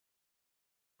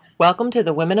Welcome to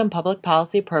the Women in Public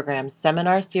Policy Program's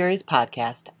Seminar Series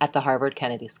podcast at the Harvard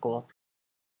Kennedy School.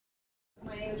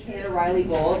 My name is Hannah Riley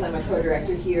Bowles. I'm a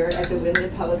co-director here at the Women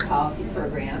in Public Policy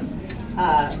Program,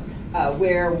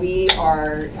 where we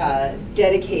are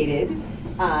dedicated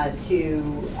to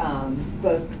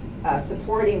both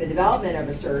supporting the development of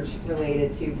research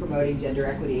related to promoting gender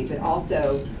equity, but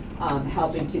also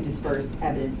helping to disperse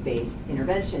evidence-based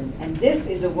interventions. And this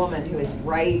is a woman who is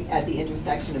right at the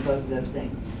intersection of both of those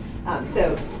things.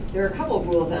 So there are a couple of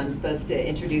rules that I'm supposed to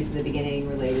introduce in the beginning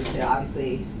related to,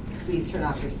 obviously, please turn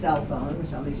off your cell phone,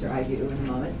 which I'll make sure I do in a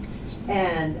moment.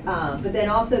 And but then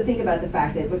also think about the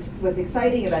fact that what's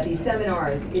exciting about these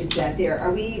seminars is that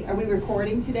are we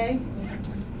recording today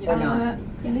or not?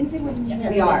 Lindsay would.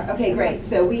 We are. Okay, great.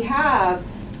 So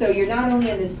you're not only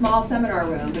in this small seminar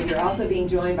room, but you're also being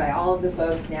joined by all of the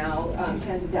folks now,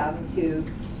 tens of thousands who,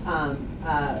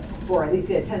 or at least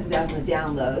we had tens of thousands of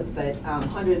downloads, but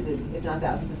hundreds, if not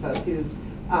thousands of folks who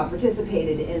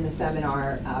participated in the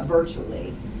seminar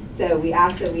virtually. So we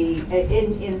ask that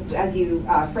as you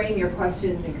frame your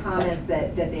questions and comments,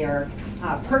 that they are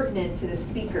pertinent to the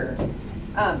speaker.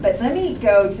 But let me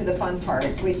go to the fun part,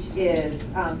 which is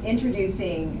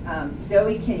introducing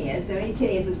Zoe Kinneas. Zoe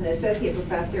Kinneas is an associate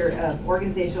professor of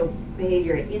organizational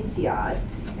behavior at INSEAD,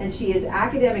 and she is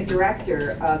academic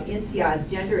director of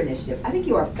INSEAD's Gender Initiative. I think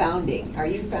you are founding. Are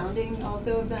you founding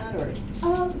also of that, or?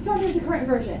 Founding of the current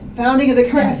version. Founding of the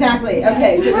current, yes. Exactly. Yes.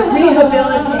 Okay, so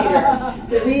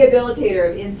the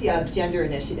rehabilitator of INSEAD's Gender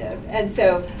Initiative. And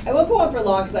so I won't go on for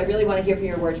long because I really want to hear from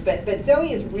your words, but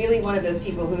Zoe is really one of those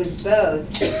people who is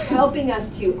both helping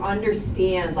us to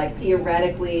understand, like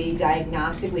theoretically,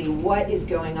 diagnostically, what is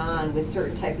going on with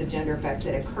certain types of gender effects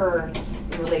that occur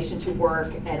in relation to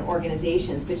work and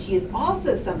organizations. But she is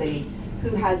also somebody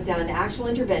who has done actual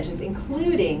interventions,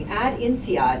 including at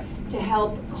INSEAD, to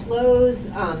help close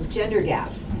gender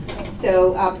gaps.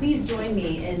 So please join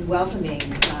me in welcoming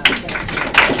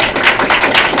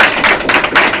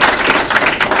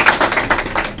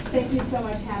Thank you so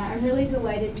much, Hannah. I'm really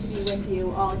delighted to be with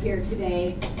you all here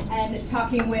today and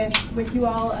talking with you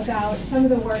all about some of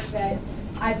the work that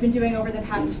I've been doing over the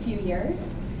past few years.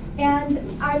 And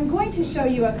I'm going to show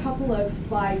you a couple of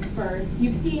slides first.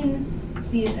 You've seen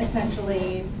these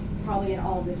essentially probably in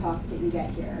all of the talks that you get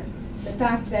here. The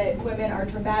fact that women are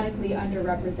dramatically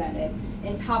underrepresented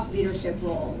in top leadership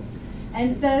roles.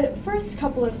 And the first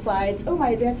couple of slides, oh,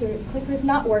 my advancer clicker is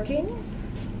not working.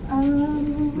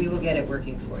 We will get it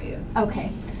working for you.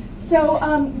 Okay. So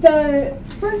the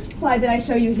first slide that I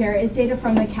show you here is data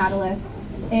from the Catalyst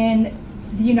in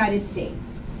the United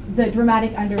States, the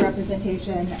dramatic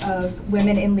underrepresentation of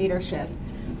women in leadership.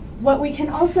 What we can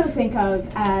also think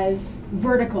of as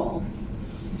vertical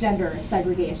gender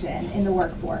segregation in the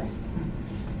workforce.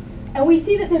 And we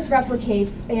see that this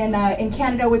replicates in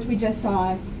Canada, which we just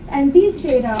saw, and these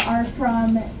data are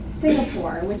from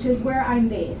Singapore, which is where I'm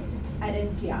based at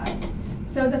INSEAD.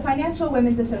 So the Financial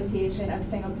Women's Association of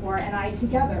Singapore and I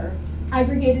together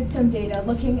aggregated some data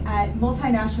looking at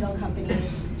multinational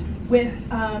companies with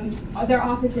their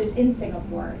offices in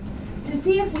Singapore to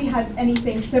see if we had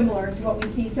anything similar to what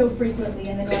we see so frequently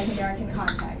in the North American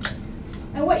context.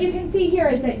 And what you can see here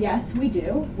is that, yes, we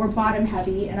do. We're bottom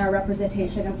heavy in our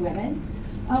representation of women.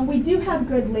 We do have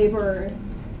good labor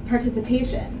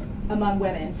participation among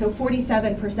women. So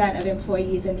 47% of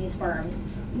employees in these firms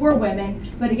were women,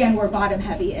 but again, we're bottom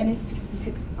heavy. And if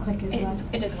you could click as well.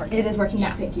 It is working. It is working,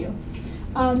 yeah, thank you.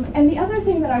 And the other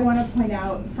thing that I want to point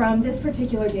out from this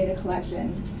particular data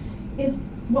collection is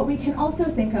what we can also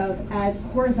think of as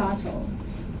horizontal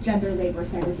gender labor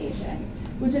segregation,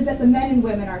 which is that the men and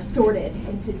women are sorted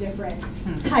into different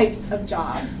types of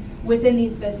jobs within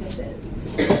these businesses.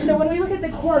 So when we look at the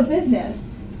core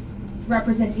business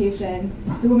representation,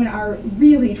 the women are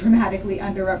really dramatically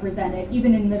underrepresented,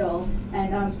 even in middle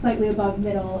and slightly above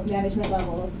middle management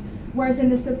levels. Whereas in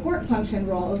the support function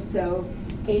roles, so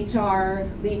HR,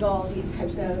 legal, these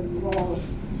types of roles,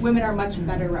 women are much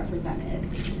better represented.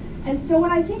 And so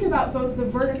when I think about both the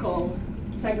vertical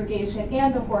segregation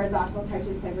and the horizontal types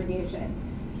of segregation,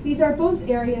 these are both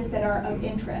areas that are of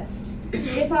interest.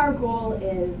 If our goal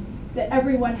is that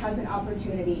everyone has an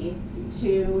opportunity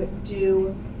to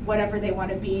do whatever they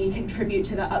want to be, contribute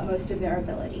to the utmost of their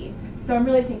ability. So I'm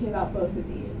really thinking about both of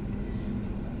these.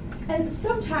 And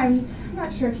sometimes, I'm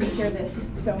not sure if you hear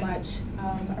this so much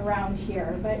around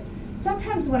here, but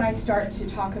sometimes when I start to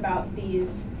talk about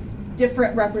these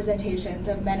different representations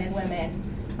of men and women,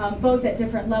 both at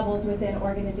different levels within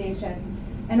organizations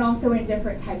and also in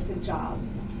different types of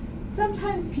jobs,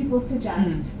 sometimes people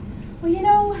suggest, well, you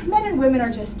know, men and women are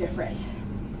just different.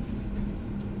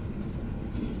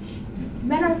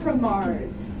 Men are from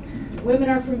Mars, women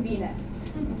are from Venus.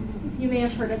 You may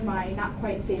have heard of my not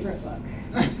quite favorite book.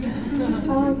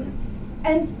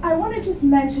 And I want to just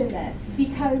mention this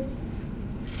because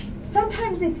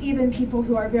sometimes it's even people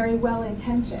who are very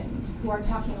well-intentioned who are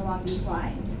talking along these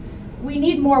lines. We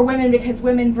need more women because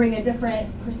women bring a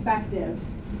different perspective,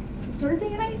 sort of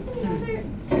thing.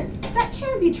 And that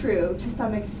can be true to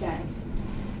some extent.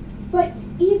 But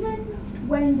even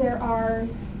when we're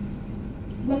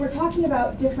talking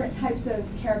about different types of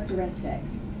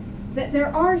characteristics, that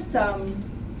there are some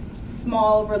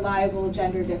small, reliable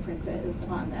gender differences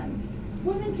on them.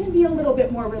 Women can be a little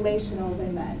bit more relational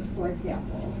than men, for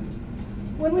example.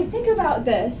 When we think about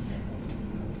this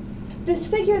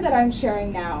figure that I'm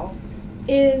sharing now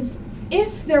is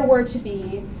if there were to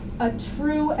be a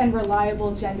true and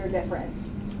reliable gender difference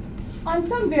on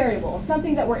some variable,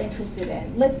 something that we're interested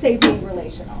in, let's say being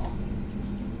relational.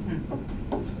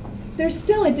 There's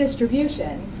still a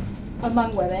distribution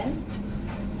among women,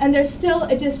 and there's still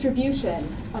a distribution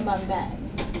among men.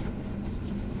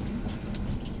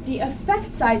 The effect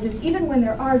sizes, even when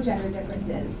there are gender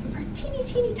differences, are teeny,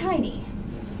 teeny, tiny.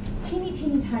 Teeny,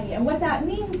 teeny, tiny. And what that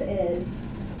means is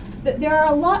that there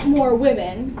are a lot more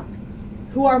women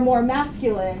who are more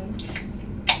masculine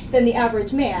than the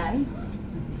average man,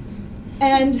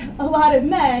 and a lot of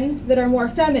men that are more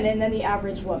feminine than the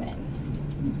average woman.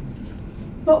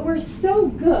 But we're so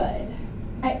good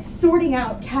at sorting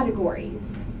out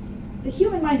categories. The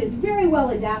human mind is very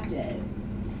well adapted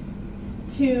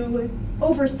to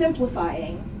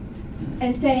oversimplifying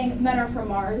and saying men are from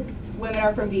Mars, women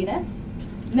are from Venus,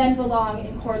 men belong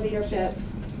in core leadership,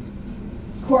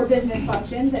 core business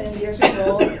functions and in leadership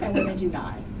roles, and women do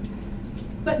not.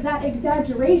 But that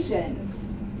exaggeration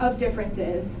of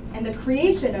differences and the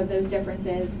creation of those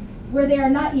differences where they are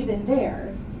not even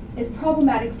there is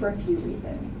problematic for a few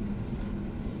reasons.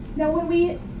 Now, when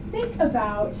we think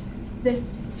about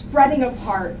this spreading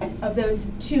apart of those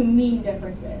two mean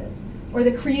differences, or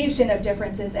the creation of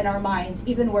differences in our minds,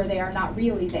 even where they are not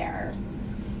really there,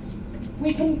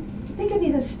 we can think of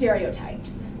these as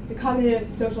stereotypes. The cognitive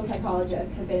social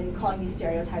psychologists have been calling these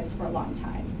stereotypes for a long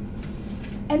time.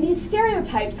 And these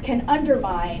stereotypes can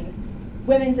undermine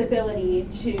women's ability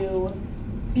to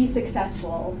be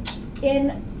successful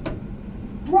in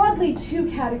broadly two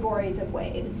categories of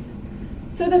ways.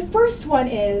 So the first one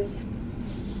is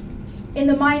in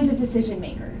the minds of decision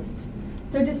makers.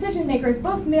 So decision makers,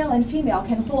 both male and female,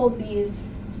 can hold these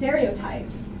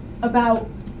stereotypes about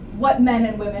what men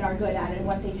and women are good at and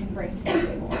what they can bring to the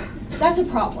table. That's a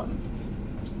problem.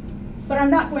 But I'm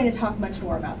not going to talk much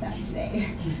more about that today.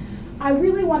 I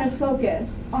really want to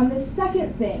focus on the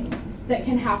second thing that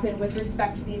can happen with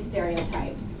respect to these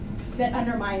stereotypes that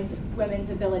undermines women's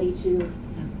ability to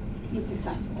be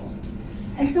successful.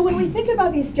 And so when we think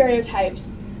about these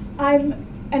stereotypes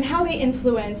and how they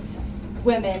influence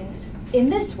women in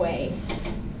this way,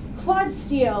 Claude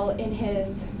Steele, in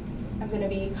his, I'm going to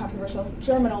be controversial,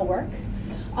 germinal work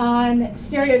on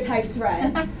stereotype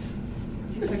threat,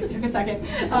 it took a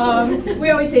second. We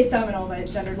always say seminal, but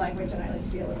it's gendered language, and I like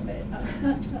to be a little bit.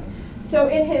 So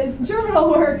in his germinal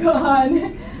work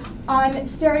on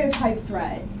stereotype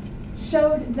threat,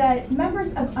 showed that members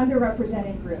of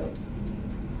underrepresented groups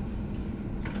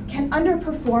can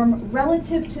underperform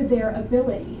relative to their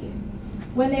ability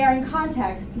when they are in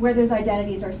contexts where those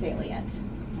identities are salient.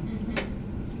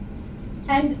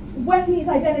 And when these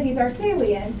identities are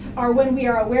salient are when we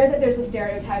are aware that there's a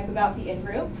stereotype about the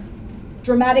in-group,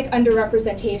 dramatic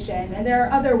underrepresentation, and there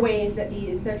are other ways that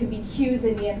there could be cues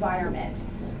in the environment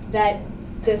that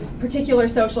this particular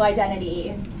social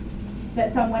identity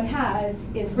that someone has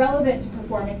is relevant to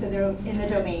performance in the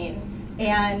domain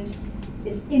and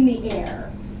is in the air.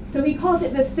 So he calls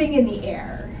it the thing in the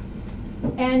air.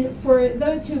 And for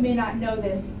those who may not know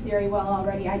this very well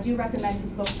already, I do recommend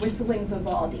his book, Whistling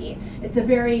Vivaldi. It's a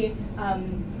very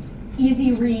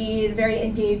easy read, very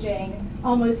engaging,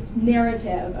 almost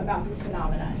narrative about this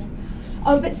phenomenon.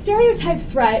 But stereotype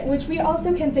threat, which we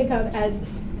also can think of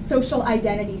as social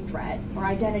identity threat or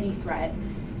identity threat,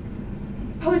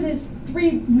 poses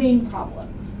three main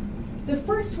problems. The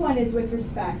first one is with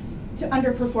respect to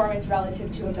underperformance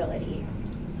relative to ability.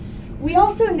 We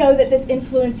also know that this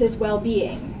influences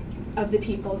well-being of the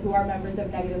people who are members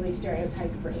of negatively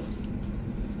stereotyped groups.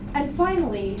 And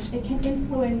finally, it can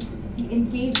influence the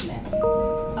engagement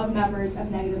of members of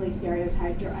negatively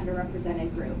stereotyped or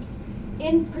underrepresented groups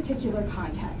in particular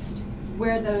context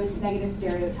where those negative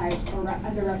stereotypes or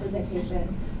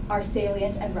underrepresentation are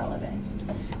salient and relevant.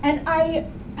 And I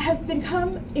have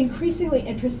become increasingly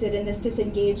interested in this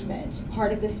disengagement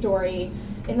part of the story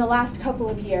in the last couple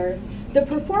of years the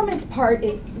performance part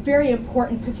is very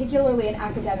important, particularly in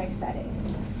academic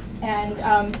settings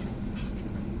and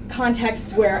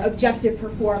contexts where objective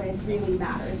performance really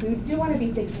matters. We do want to be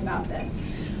thinking about this.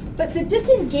 But the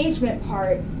disengagement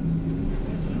part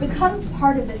becomes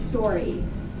part of the story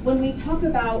when we talk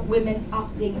about women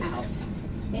opting out,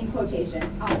 in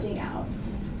quotations, opting out.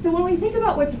 So when we think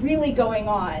about what's really going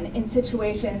on in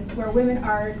situations where women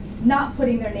are not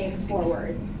putting their names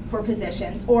forward for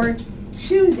positions or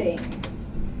choosing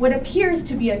what appears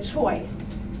to be a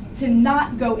choice to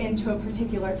not go into a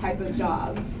particular type of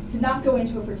job, to not go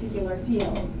into a particular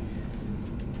field,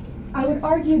 I would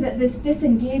argue that this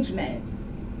disengagement,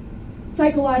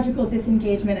 psychological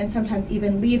disengagement and sometimes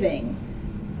even leaving,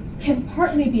 can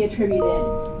partly be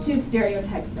attributed to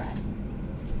stereotype threat.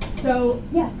 So,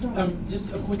 yes.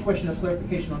 Just a quick question of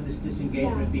clarification on this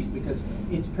disengagement piece, because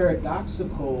it's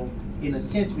paradoxical in a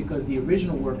sense because the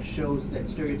original work shows that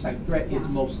stereotype threat is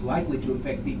most likely to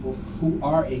affect people who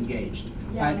are engaged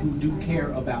and who do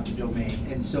care about the domain.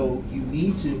 And so you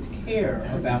need to care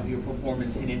about your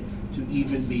performance in it to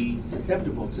even be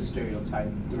susceptible to stereotype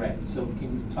threat. So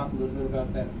can you talk a little bit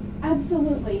about that?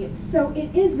 Absolutely. So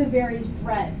it is the very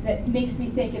threat that makes me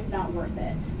think it's not worth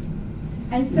it.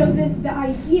 And so the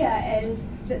idea is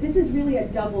that this is really a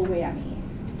double whammy.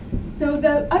 So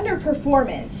the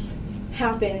underperformance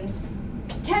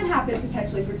can happen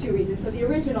potentially for two reasons. So the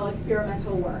original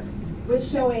experimental work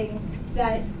was showing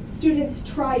that students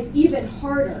tried even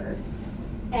harder,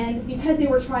 and because they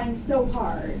were trying so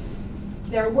hard,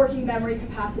 their working memory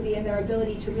capacity and their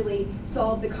ability to really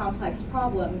solve the complex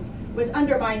problems was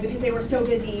undermined because they were so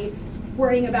busy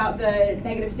worrying about the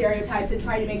negative stereotypes and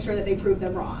trying to make sure that they proved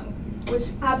them wrong, which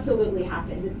absolutely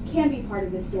happens. It can be part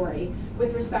of the story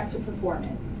with respect to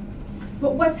performance.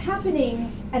 But what's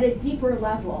happening at a deeper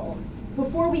level,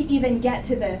 before we even get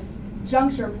to this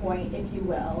juncture point, if you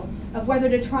will, of whether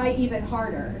to try even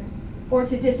harder or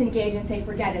to disengage and say,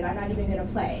 forget it, I'm not even going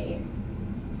to play,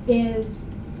 is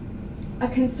a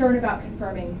concern about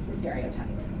confirming the stereotype.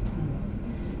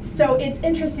 So it's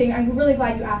interesting, I'm really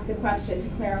glad you asked the question to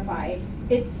clarify.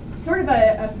 It's sort of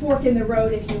a fork in the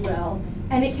road, if you will,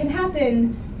 and it can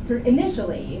happen sort of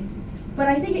initially, but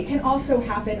I think it can also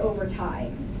happen over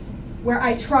time, where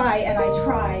I try and I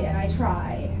try and I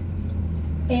try,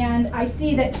 and I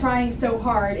see that trying so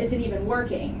hard isn't even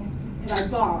working, because I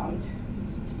bombed.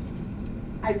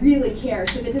 I really care,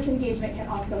 so the disengagement can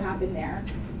also happen there.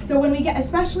 So when we get,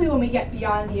 especially when we get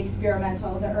beyond the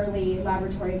experimental, the early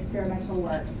laboratory experimental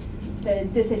work, the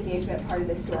disengagement part of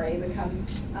the story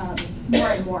becomes more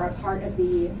and more a part of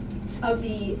the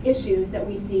issues that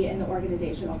we see in the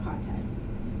organizational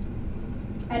contexts.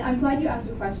 And I'm glad you asked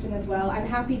a question as well. I'm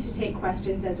happy to take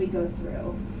questions as we go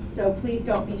through. So please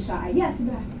don't be shy. Yes, in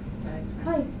the back.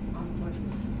 Hi.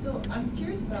 So I'm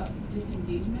curious about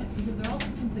disengagement, because there also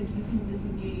seems like you can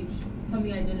disengage from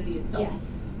the identity itself.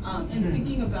 Yes. And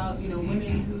thinking about,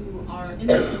 women who are in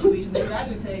this situation, they would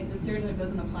either say the stereotype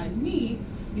doesn't apply to me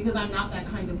because I'm not that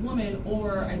kind of woman,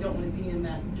 or I don't want to be in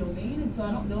that domain. And so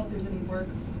I don't know if there's any work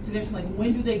to mention, like,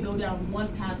 when do they go down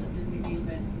one path of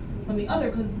disengagement from the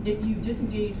other? Because if you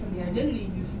disengage from the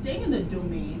identity, you stay in the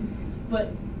domain,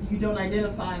 but you don't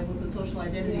identify with the social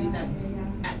identity that's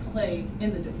at play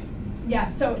in the domain. Yeah,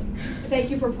 so thank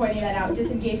you for pointing that out.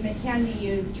 Disengagement can be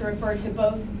used to refer to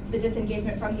both the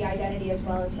disengagement from the identity as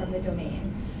well as from the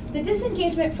domain. The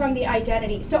disengagement from the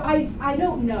identity, so I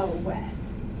don't know when.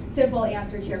 Simple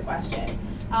answer to your question.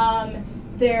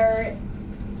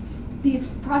 These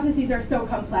processes are so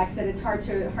complex that it's hard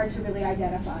to really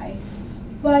identify.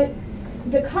 But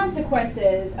the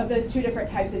consequences of those two different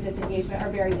types of disengagement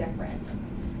are very different,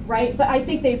 right? But I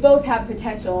think they both have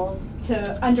potential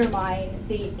to undermine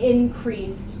the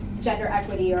increased gender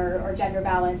equity or gender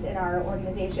balance in our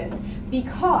organizations,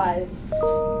 because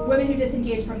women who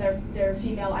disengage from their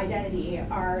female identity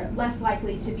are less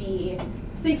likely to be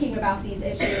thinking about these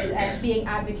issues and being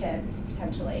advocates,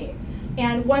 potentially.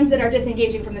 And ones that are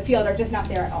disengaging from the field are just not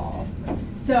there at all.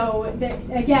 So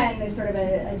again, there's sort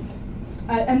of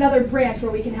another branch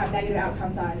where we can have negative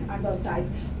outcomes on both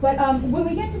sides. But when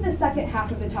we get to the second half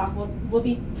of the talk, we'll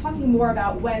be talking more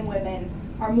about when women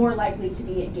are more likely to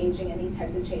be engaging in these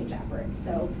types of change efforts.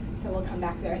 So we'll come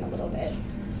back there in a little bit.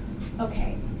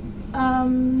 Okay.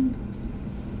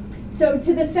 So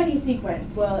to the study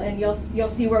sequence, and you'll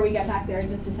see where we get back there in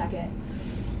just a second.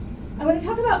 I'm going to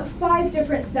talk about 5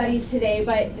 different studies today,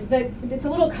 but it's a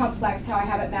little complex how I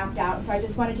have it mapped out, so I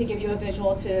just wanted to give you a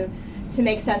visual to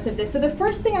make sense of this. So the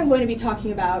first thing I'm going to be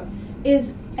talking about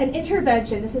is an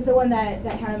intervention. This is the one that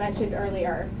Hannah mentioned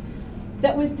earlier,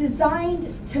 that was designed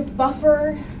to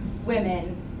buffer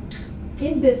women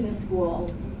in business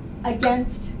school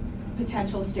against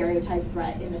potential stereotype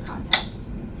threat in the context.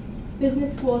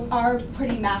 Business schools are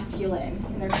pretty masculine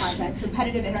in their context.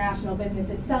 Competitive international business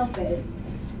itself is.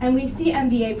 And we see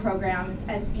MBA programs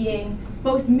as being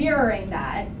both mirroring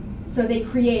that, so they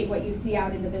create what you see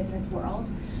out in the business world,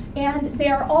 and they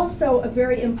are also a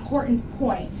very important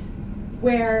point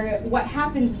where what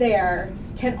happens there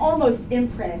can almost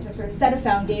imprint or sort of set a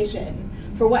foundation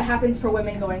for what happens for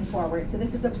women going forward. So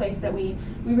this is a place that we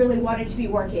really wanted to be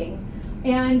working.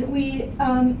 And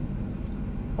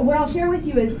what I'll share with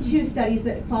you is 2 studies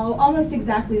that follow almost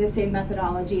exactly the same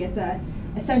methodology. It's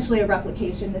essentially a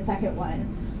replication, the second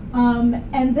one.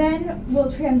 And then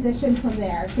we'll transition from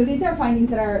there. So these are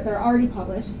findings that are already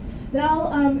published. Then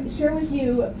I'll share with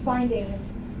you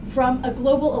findings from a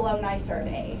global alumni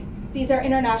survey. These are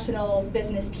international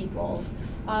business people,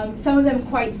 some of them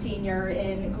quite senior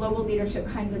in global leadership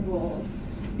kinds of roles.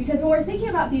 Because when we're thinking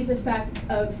about these effects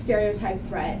of stereotype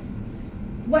threat,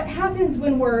 what happens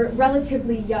when we're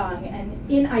relatively young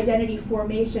and in identity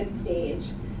formation stage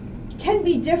can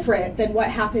be different than what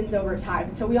happens over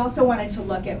time. So we also wanted to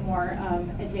look at more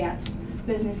advanced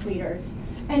business leaders.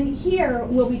 And here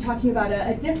we'll be talking about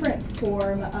a different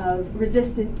form of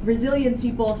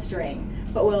resiliency bolstering,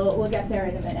 but we'll get there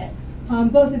in a minute.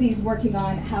 Both of these working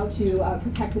on how to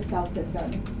protect the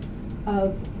self-systems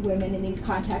of women in these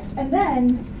contexts. And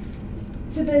then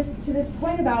to this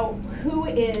point about who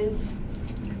is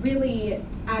really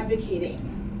advocating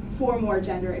for more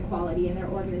gender equality in their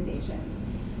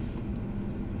organizations.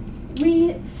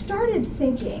 We started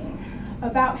thinking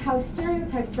about how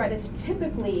stereotype threat is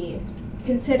typically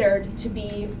considered to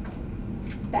be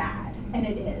bad, and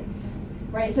it is,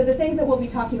 right? So the things that we'll be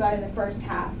talking about in the first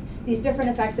half, these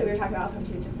different effects that we were talking about, I'll come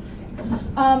to in just a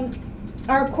second,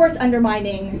 are of course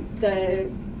undermining the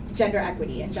gender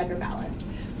equity and gender balance.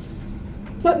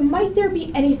 But might there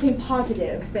be anything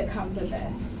positive that comes of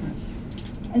this?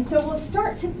 And so we'll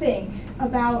start to think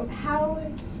about how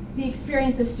the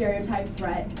experience of stereotype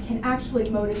threat can actually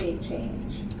motivate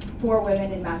change for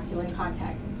women in masculine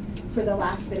contexts for the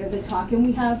last bit of the talk. And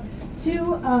we have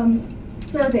 2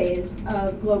 surveys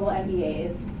of global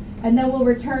MBAs, and then we'll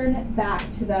return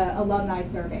back to the alumni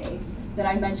survey that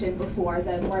I mentioned before,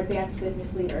 the more advanced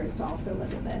business leaders, to also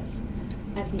look at this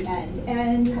at the end.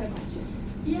 And you had a question?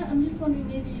 Yeah, I'm just wondering,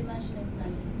 maybe you mentioned it and I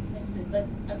just missed it, but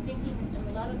I'm thinking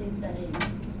in a lot of these settings,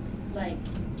 like,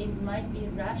 it might be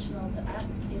rational to act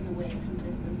in a way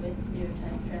consistent with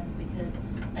stereotype trends, because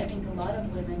I think a lot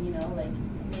of women, you know, like,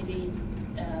 maybe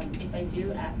if I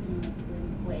do act in a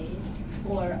masculine way,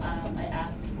 or I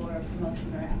ask for a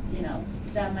promotion, or, you know,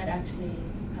 that might actually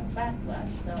have backlash.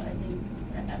 So I think,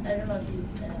 I don't know if you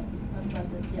talked about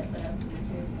this yet, but I'm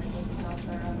curious, like, what the thoughts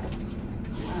are on it.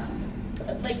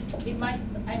 Like,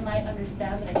 I might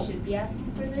understand that I should be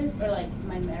asking for this, or like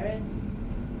my merits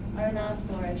are enough,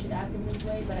 or I should act in this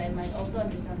way, but I might also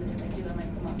understand that if I do, I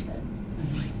might come off as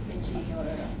bitchy, or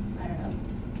I don't know.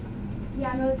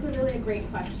 Yeah, no, that's a really great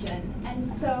question. And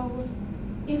so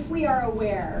if we are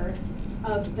aware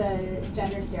of the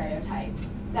gender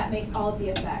stereotypes, that makes all of the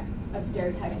effects of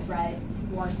stereotype threat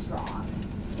more strong.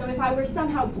 So if I were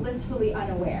somehow blissfully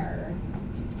unaware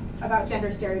about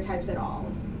gender stereotypes at all,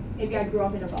 maybe I grew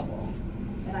up in a bubble,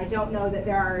 and I don't know that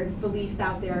there are beliefs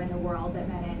out there in the world that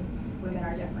men and women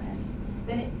are different,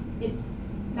 then it's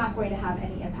not going to have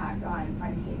any impact on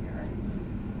my behavior.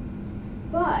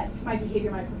 But my behavior,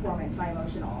 my performance, my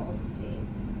emotional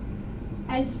states.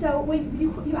 And so when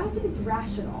you asked if it's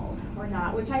rational or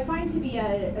not, which I find to be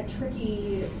a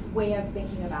tricky way of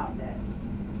thinking about this,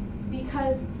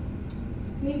 because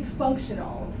maybe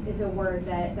functional is a word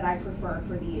that I prefer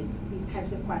for these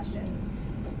types of questions.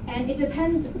 And it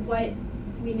depends what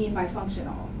we mean by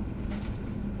functional.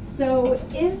 So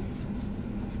if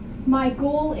my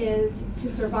goal is to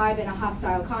survive in a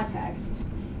hostile context,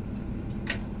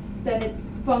 then it's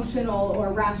functional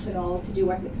or rational to do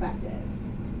what's expected,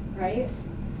 right?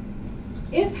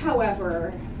 If,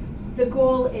 however, the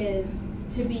goal is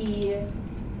to be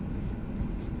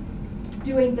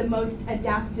doing the most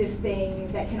adaptive thing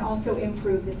that can also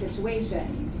improve the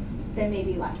situation, then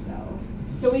maybe less so.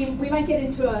 So we might get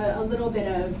into a little bit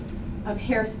of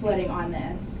hair splitting on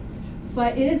this,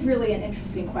 but it is really an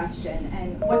interesting question.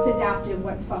 And what's adaptive,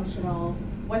 what's functional,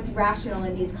 what's rational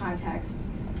in these contexts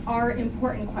are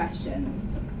important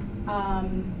questions.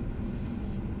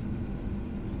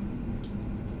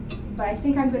 But I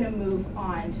think I'm going to move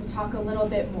on to talk a little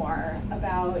bit more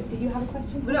about, did you have a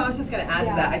question? Well, no, I was just going to add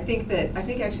Yeah. to that. I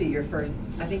think actually your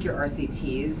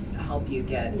RCTs help you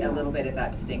get Yeah. a little bit of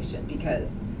that distinction,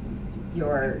 because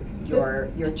you're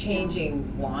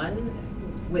changing one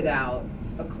without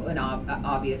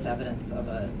obvious evidence of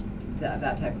a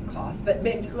that type of cost. But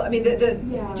maybe, I mean,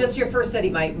 Yeah. just your first study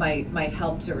might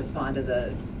help to respond to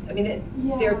there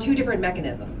are two different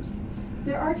mechanisms.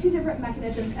 There are two different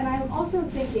mechanisms, and I'm also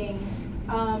thinking,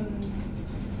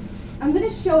 I'm going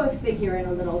to show a figure in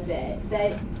a little bit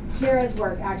that Tara's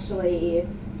work actually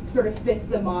sort of fits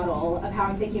the model of how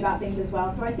I'm thinking about things as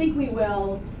well. So I think we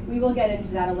will get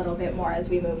into that a little bit more as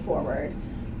we move forward.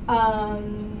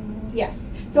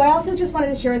 Yes. So I also just wanted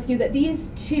to share with you that these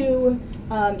two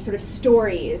sort of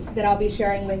stories that I'll be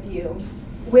sharing with you,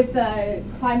 with the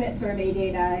climate survey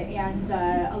data and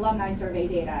the alumni survey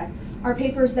data, are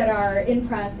papers that are in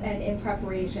press and in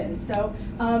preparation. So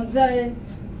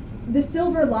the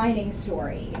silver lining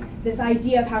story, this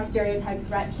idea of how stereotype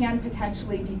threat can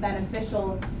potentially be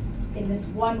beneficial in this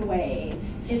one way,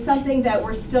 is something that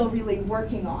we're still really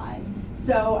working on.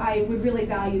 So I would really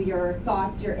value your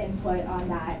thoughts, your input on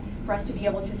that, for us to be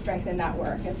able to strengthen that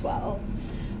work as well.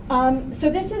 So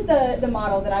this is the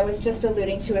model that I was just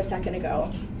alluding to a second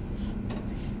ago.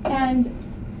 And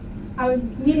I was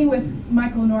meeting with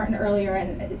Michael Norton earlier,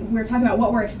 and we were talking about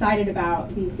what we're excited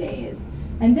about these days.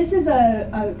 And this is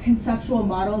a conceptual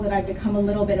model that I've become a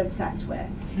little bit obsessed with.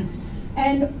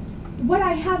 And what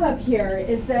I have up here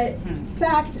is the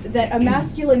fact that a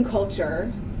masculine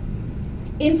culture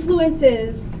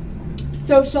influences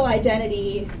social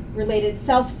identity related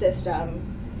self-system,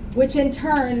 which in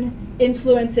turn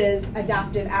influences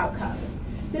adaptive outcomes.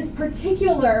 This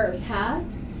particular path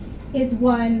is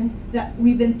one that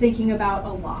we've been thinking about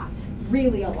a lot,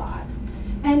 really a lot.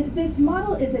 And this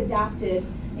model is adapted,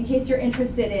 in case you're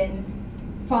interested in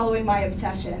following my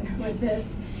obsession with this.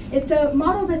 It's a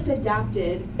model that's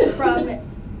adapted from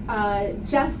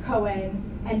Jeff Cohen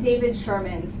and David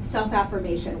Sherman's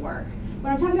self-affirmation work. What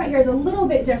I'm talking about here is a little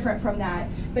bit different from that,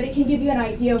 but it can give you an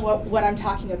idea of what I'm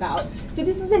talking about. So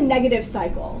this is a negative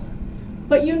cycle,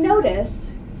 but you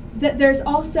notice that there's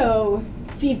also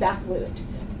feedback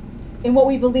loops in what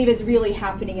we believe is really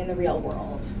happening in the real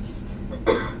world.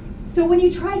 So when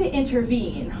you try to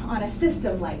intervene on a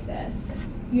system like this,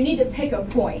 you need to pick a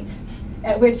point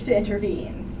at which to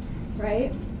intervene,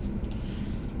 right?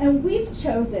 And we've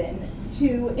chosen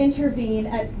to intervene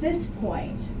at this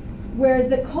point where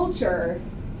the culture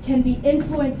can be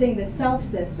influencing the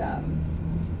self-system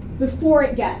before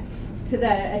it gets to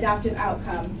the adaptive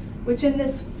outcome, which in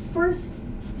this first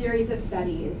series of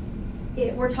studies,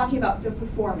 we're talking about the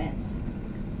performance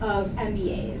of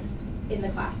MBAs in the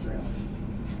classroom.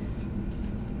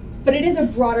 But it is a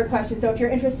broader question, so if you're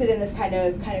interested in this kind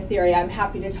of theory, I'm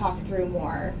happy to talk through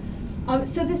more.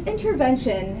 So this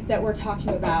intervention that we're talking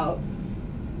about,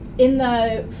 in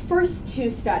the first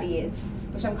two studies,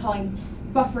 which I'm calling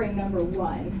buffering number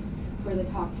 1 for the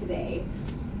talk today,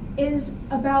 is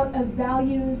about a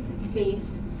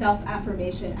values-based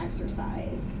self-affirmation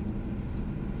exercise.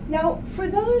 Now, for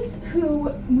those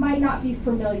who might not be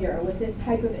familiar with this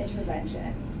type of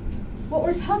intervention, what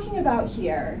we're talking about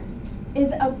here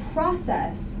is a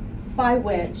process by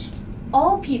which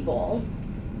all people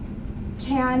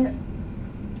can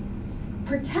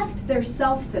protect their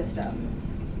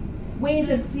self-systems, ways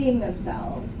of seeing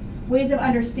themselves, ways of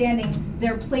understanding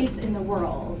their place in the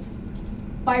world,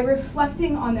 by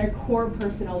reflecting on their core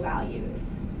personal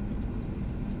values.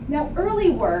 Now, early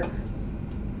work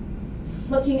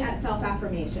looking at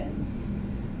self-affirmations,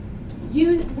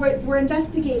 we're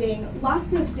investigating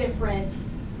lots of different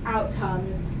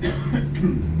outcomes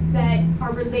that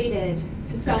are related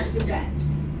to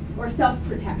self-defense or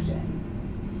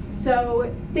self-protection.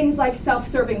 So things like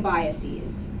self-serving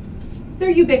biases.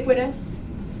 They're ubiquitous.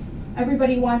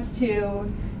 Everybody wants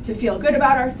to feel good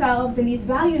about ourselves, and these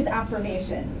values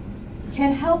affirmations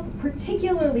can help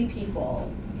particularly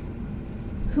people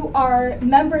who are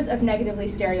members of negatively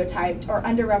stereotyped or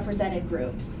underrepresented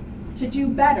groups to do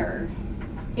better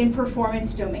in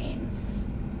performance domains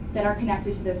that are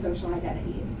connected to those social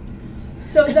identities.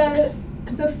 So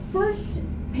the first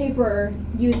paper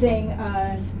using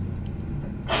a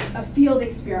field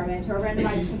experiment or a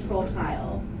randomized control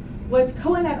trial was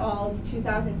Cohen et al.'s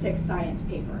 2006 science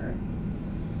paper.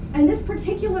 And in this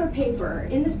particular paper,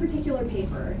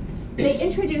 they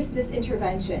introduced this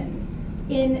intervention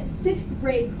in 6th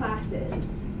grade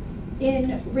classes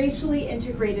in racially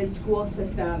integrated school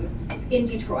system in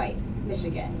Detroit,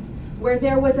 Michigan, where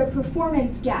there was a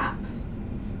performance gap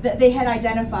that they had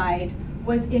identified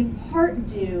was in part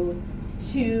due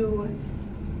to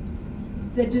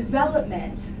the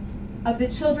development of the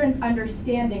children's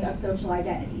understanding of social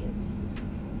identities.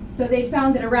 So they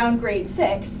found that around grade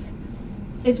 6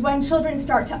 is when children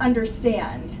start to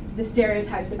understand the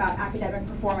stereotypes about academic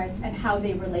performance and how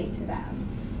they relate to them.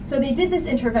 So they did this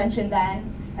intervention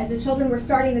then, as the children were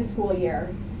starting the school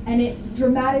year, and it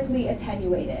dramatically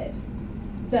attenuated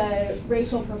the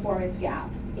racial performance gap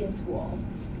in school,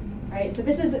 right? So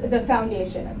this is the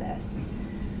foundation of this.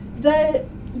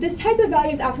 This type of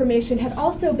values affirmation had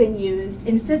also been used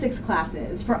in physics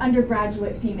classes for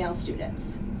undergraduate female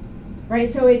students, right?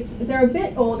 So they're a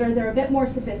bit older, they're a bit more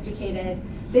sophisticated.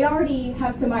 They already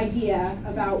have some idea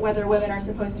about whether women are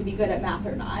supposed to be good at math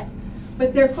or not,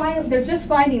 but they're just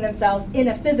finding themselves in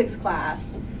a physics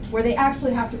class where they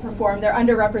actually have to perform. They're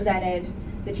underrepresented,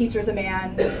 the teacher's a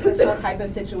man, this whole type of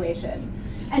situation.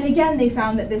 And again, they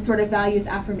found that this sort of values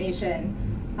affirmation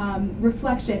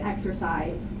reflection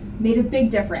exercise made a big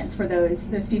difference for those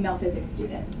female physics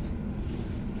students.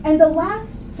 And the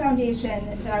last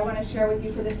foundation that I want to share with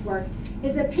you for this work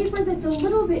is a paper that's a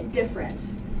little bit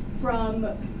different from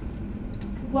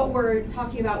what we're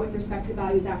talking about with respect to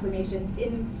values affirmations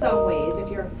in some ways,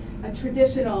 if you're a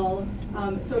traditional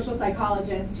social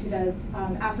psychologist who does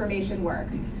affirmation work.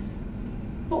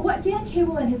 But what Dan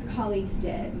Cable and his colleagues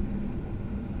did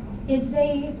is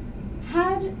they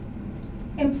had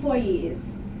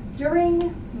employees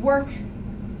during work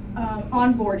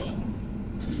onboarding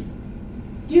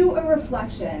do a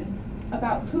reflection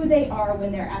about who they are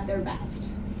when they're at their best.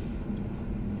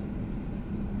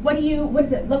 What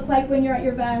does it look like when you're at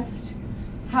your best?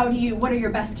 What are your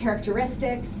best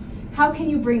characteristics? How can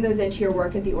you bring those into your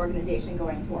work at the organization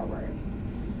going forward?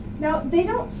 Now, they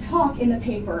don't talk in the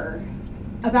paper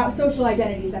about social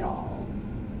identities at all,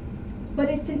 but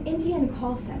it's an Indian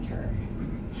call center.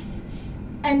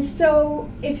 And so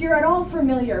if you're at all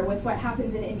familiar with what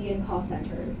happens in Indian call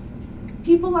centers,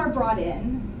 people are brought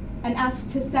in and asked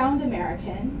to sound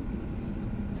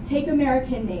American, take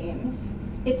American names.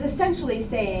 It's essentially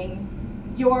saying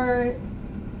your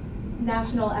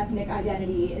national ethnic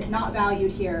identity is not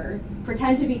valued here.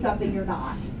 Pretend to be something you're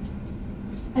not.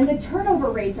 And the turnover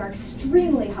rates are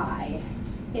extremely high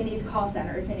in these call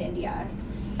centers in India.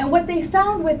 And what they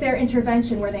found with their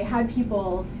intervention, where they had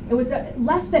people, it was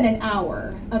less than an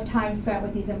hour of time spent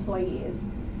with these employees.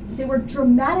 They were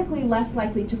dramatically less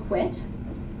likely to quit.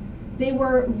 They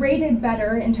were rated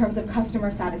better in terms of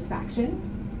customer satisfaction.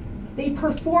 They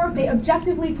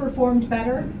objectively performed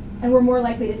better and were more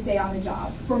likely to stay on the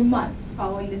job for months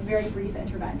following this very brief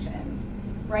intervention,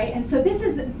 right? And so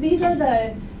these are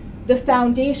the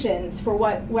foundations for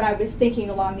what I was thinking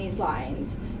along these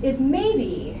lines, is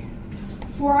maybe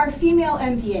for our female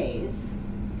MBAs,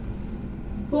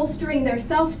 bolstering their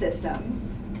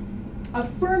self-systems,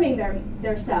 affirming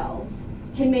themselves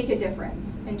can make a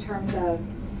difference in terms of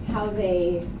how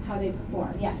they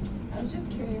perform. Yes? I was just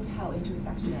curious how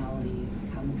intersectionality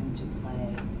comes into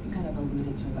play. You kind of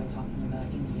alluded to it by talking about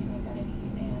Indian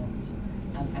identity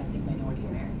and ethnic minority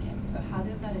Americans. So how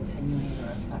does that attenuate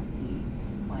or affect the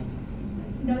findings of the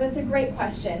study? No, that's a great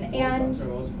question. And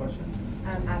What was the question?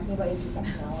 Asking about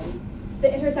intersectionality.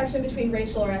 the intersection between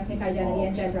racial or ethnic identity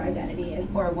and gender identity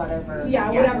is, Or whatever.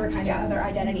 whatever kind of other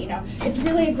identity. No, it's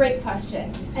really a great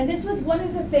question. And this was one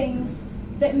of the things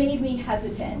that made me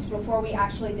hesitant before we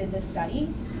actually did this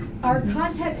study. Our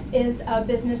context is a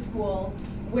business school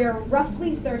where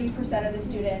roughly 30% of the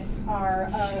students are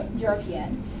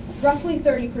European, roughly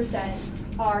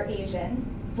 30% are Asian,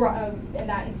 and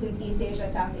that includes East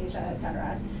Asia, South Asia, et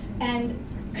cetera. And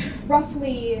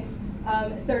roughly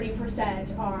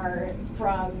 30% are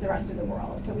from the rest of the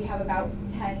world. So we have about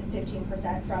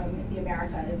 10-15% from the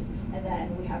Americas, and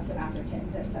then we have some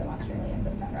Africans and some Australians,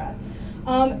 et cetera.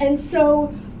 And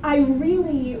so I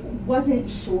really wasn't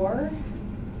sure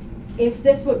if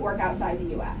this would work outside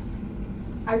the US.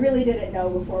 I really didn't know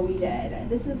before we did. And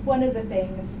this is one of the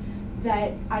things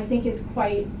that I think is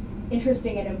quite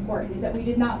interesting and important, is that we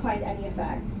did not find any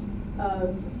effects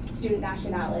of student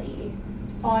nationality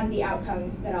on the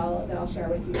outcomes that I'll share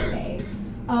with you today.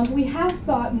 We have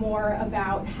thought more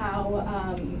about how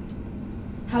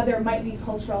there might be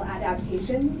cultural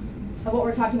adaptations of what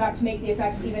we're talking about to make the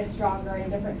effect even stronger in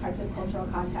different types of cultural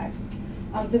contexts.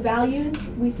 The values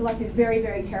we selected very,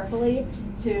 very carefully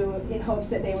in hopes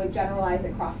that they would generalize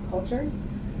across cultures.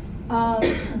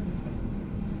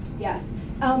 Yes,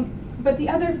 but the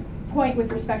other point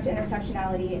with respect to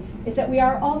intersectionality is that we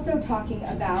are also talking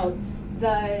about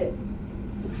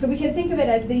so we can think of it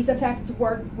as these effects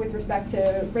work with respect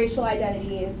to racial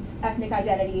identities, ethnic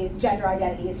identities, gender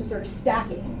identities, so sort of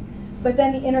stacking. But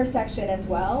then the intersection as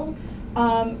well,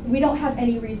 we don't have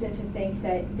any reason to think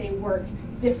that they work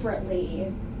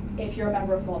differently if you're a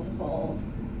member of multiple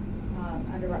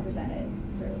underrepresented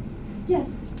groups. Yes?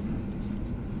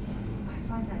 I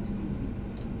find that to be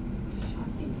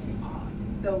shockingly odd.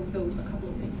 So a couple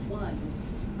of things. One,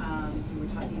 you were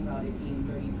talking about it being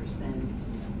 30%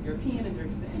 European and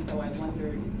 30%, and so I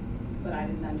wondered, but I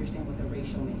didn't understand what the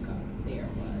racial makeup there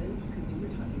was, because you were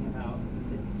talking about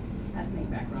this ethnic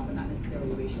background, but not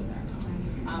necessarily racial background.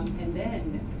 And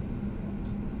then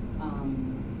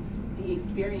the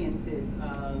experiences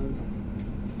of,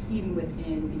 even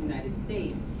within the United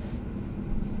States,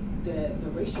 the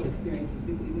racial experiences,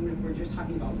 even if we're just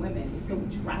talking about women, is so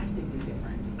drastically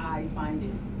different. I find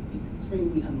it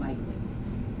extremely unlikely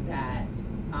that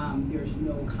there's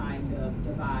no kind of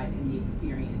divide in the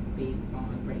experience based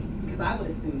on race. Because I would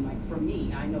assume, like for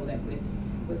me, I know that with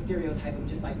stereotype of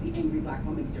just like the angry black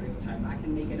woman stereotype, I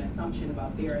can make an assumption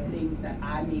about there are things that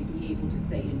I may be able to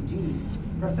say and do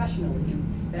professionally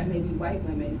that maybe white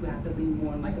women who have to lean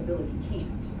more on likability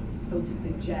can't. So to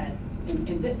suggest,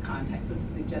 in this context, so to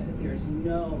suggest that there's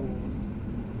no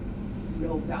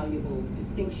real valuable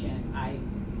distinction,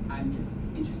 I'm just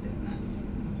interested in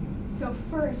that. So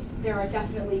first, there are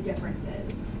definitely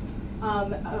differences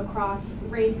across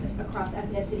race, across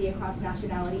ethnicity, across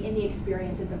nationality in the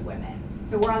experiences of women.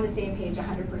 So we're on the same page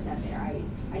 100% there.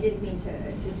 I didn't mean to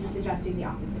be suggesting the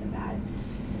opposite of that.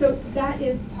 So that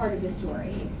is part of the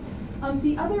story.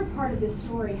 The other part of the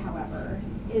story, however,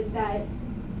 is that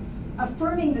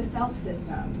affirming the self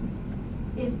system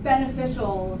is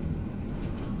beneficial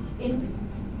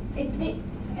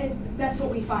that's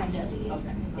what we find at least.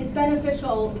 Okay. It's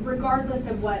beneficial regardless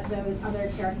of what those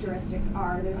other characteristics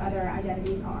are, those other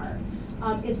identities are,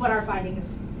 is what our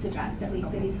findings suggest, at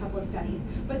least in these couple of studies.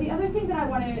 But the other thing that I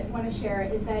want to share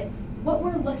is that what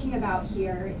we're looking about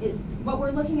here is what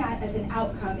we're looking at as an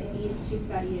outcome in these two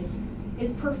studies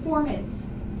is performance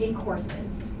in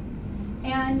courses.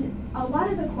 And a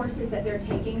lot of the courses that they're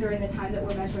taking during the time that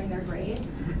we're measuring their grades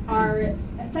are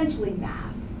essentially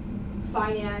math,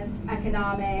 finance,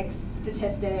 economics,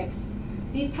 statistics,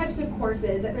 these types of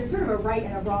courses that there's sort of a right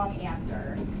and a wrong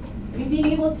answer. I mean, being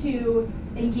able to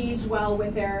engage well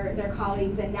with their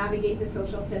colleagues and navigate the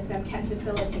social system can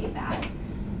facilitate that.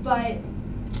 But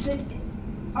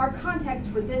our context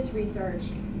for this research,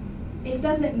 it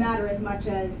doesn't matter as much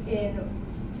as in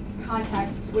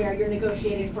contexts where you're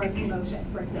negotiating for a promotion,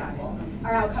 for example.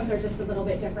 Our outcomes are just a little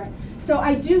bit different. So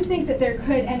I do think that there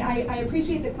could, and I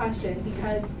appreciate the question,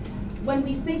 because when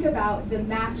we think about the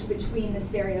match between the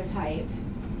stereotype,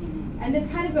 and this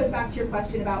kind of goes back to your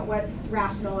question about what's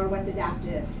rational or what's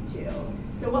adaptive to.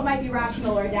 So what might be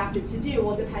rational or adaptive to do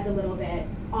will depend a little bit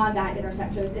on that those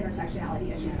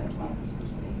intersectionality issues as well.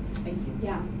 Thank you.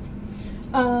 Yeah.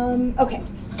 Okay.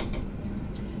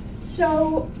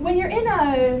 So when you're in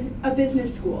a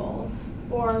business school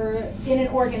or in an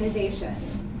organization,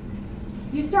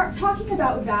 you start talking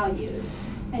about values.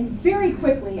 And very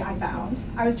quickly I found,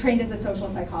 I was trained as a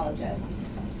social psychologist,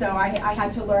 so I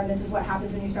had to learn this is what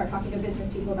happens when you start talking to business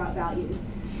people about values,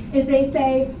 is they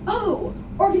say, oh,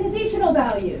 organizational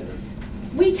values.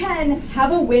 We can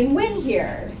have a win-win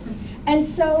here. And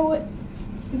so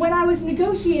when I was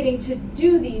negotiating to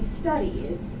do these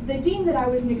studies, the dean that I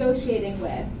was negotiating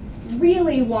with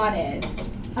really wanted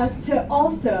us to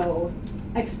also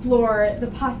explore the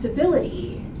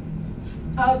possibility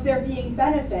of there being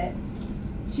benefits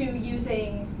to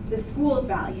using the school's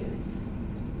values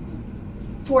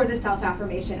for the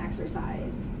self-affirmation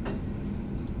exercise.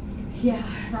 Yeah,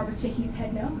 Robert's shaking his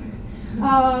head no.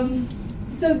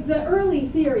 So the early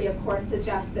theory, of course,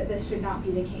 suggests that this should not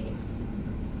be the case.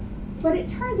 But it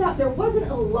turns out there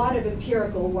wasn't a lot of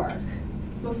empirical work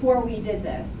before we did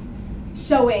this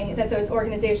showing that those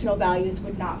organizational values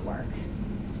would not work.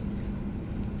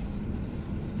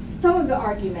 Some of the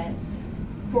arguments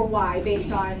for why,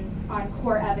 based on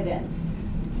core evidence,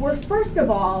 were first of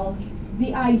all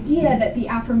the idea that the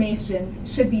affirmations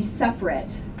should be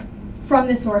separate from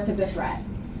the source of the threat,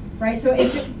 right? So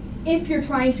if you're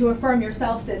trying to affirm your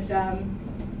self system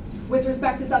with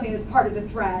respect to something that's part of the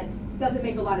threat, doesn't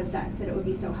make a lot of sense that it would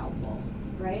be so helpful,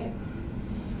 right?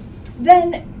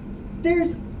 Then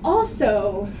there's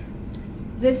also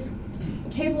this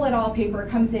Cable et al. Paper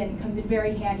comes in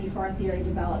very handy for our theory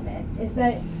development, is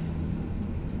that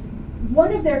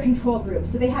one of their control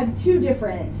groups, so they had two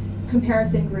different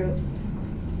comparison groups.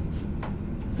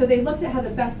 So they looked at how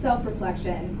the best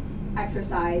self-reflection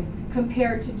exercise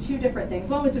compared to two different things.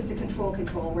 One was just a control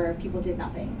where people did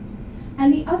nothing.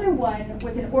 And the other one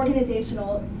was an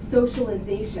organizational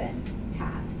socialization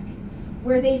task,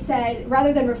 where they said,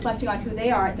 rather than reflecting on who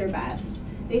they are at their best,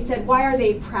 they said, why are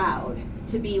they proud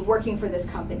to be working for this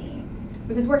company?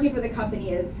 Because working for the company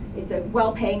it's a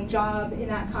well-paying job in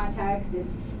that context.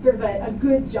 It's sort of a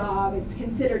good job. It's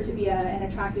considered to be an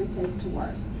attractive place to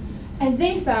work. And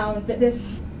they found that this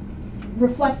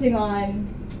reflecting on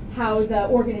how the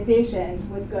organization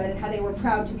was good and how they were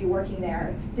proud to be working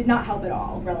there did not help at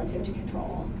all relative to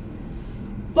control.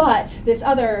 But this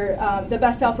other, the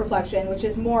best self-reflection, which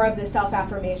is more of the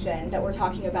self-affirmation that we're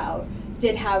talking about,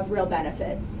 did have real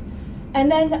benefits. And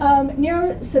then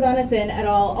Nir Sivanathan et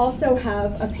al. Also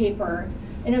have a paper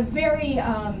in a very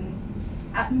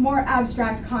more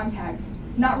abstract context,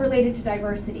 not related to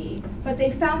diversity, but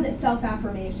they found that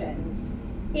self-affirmations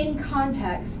in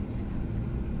contexts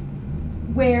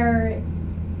where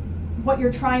what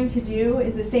you're trying to do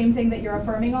is the same thing that you're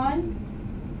affirming on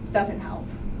doesn't help,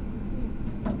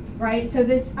 right? So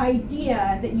this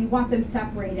idea that you want them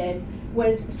separated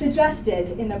was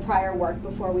suggested in the prior work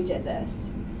before we did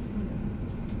this.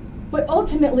 But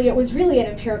ultimately, it was really an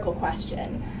empirical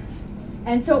question.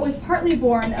 And so it was partly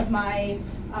born of my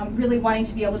really wanting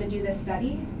to be able to do this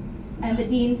study. And the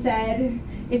dean said,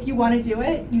 if you want to do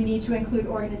it, you need to include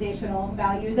organizational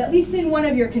values, at least in one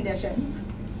of your conditions.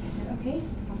 I said, okay,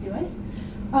 I'll do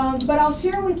it. But I'll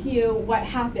share with you what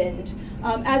happened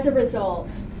as a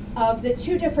result of the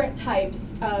two different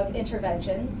types of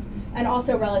interventions, and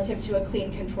also relative to a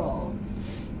clean control.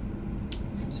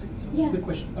 I'm sorry, so Yes. quick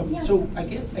question. Yeah. So I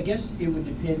guess it would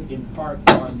depend in part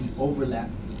on the overlap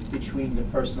between the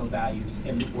personal values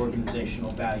and the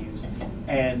organizational values,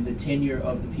 and the tenure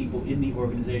of the people in the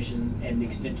organization, and the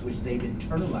extent to which they've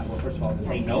internalized. Well, first of all, that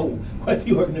they know what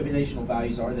the organizational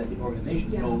values are, that the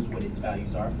organization knows what its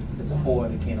values are. That's a whole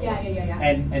other can of worms. Yeah.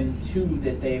 And two,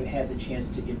 that they've had the chance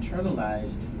to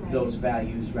internalize those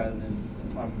values rather than.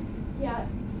 Yeah,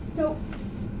 so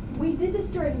we did this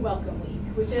during Welcome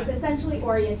Week, which is essentially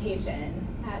orientation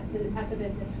at the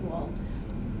business school.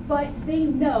 But they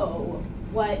know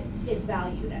what is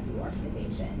valued at the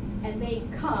organization, and they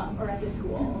come, or at the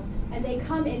school, and they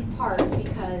come in part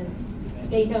because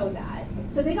they know that.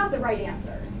 So they got the right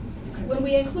answer. When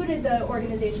we included the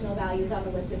organizational values on the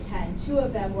list of 10, 2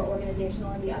 of them were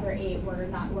organizational and the other 8 were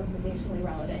not organizationally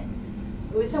relevant.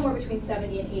 It was somewhere between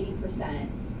 70 and 80%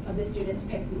 of the students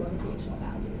picked the organizational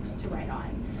values to write on.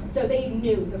 So they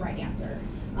knew the right answer.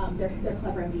 They're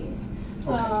clever MBAs.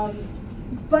 Okay.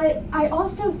 But I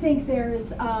also think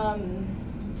there's,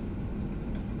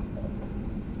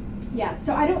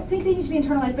 so I don't think they need to be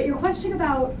internalized, but your question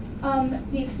about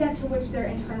the extent to which they're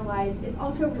internalized is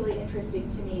also really interesting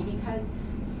to me, because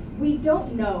we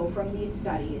don't know from these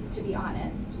studies, to be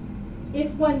honest,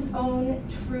 if one's own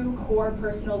true core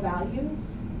personal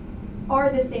values are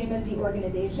the same as the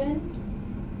organization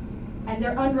and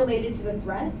they're unrelated to the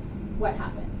threat, what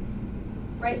happens,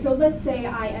 right? So let's say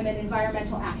I am an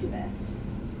environmental activist.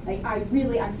 Like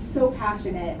I'm so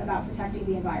passionate about protecting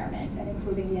the environment and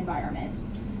improving the environment.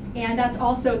 And that's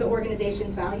also the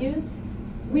organization's values.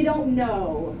 We don't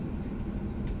know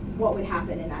what would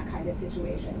happen in that kind of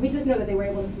situation. We just know that they were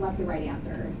able to select the right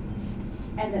answer,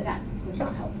 and that was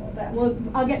not helpful. But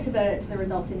I'll get to the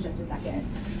results in just a second.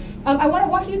 I want to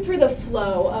walk you through the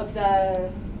flow of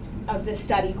the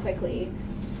study quickly.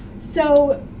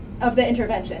 So, of the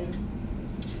intervention.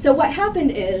 So what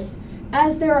happened is,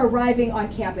 as they're arriving on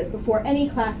campus before any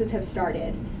classes have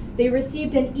started, they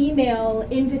received an email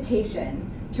invitation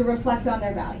to reflect on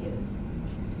their values.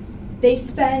 They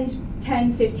spend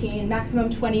 10, 15, maximum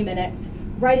 20 minutes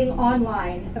writing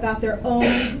online about their own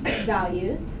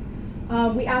values.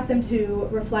 We ask them to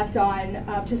reflect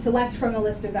on, to select from a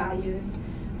list of values,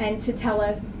 and to tell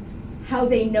us how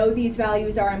they know these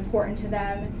values are important to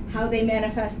them, how they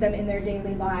manifest them in their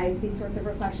daily lives, these sorts of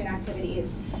reflection activities.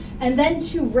 And then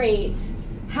to rate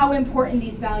how important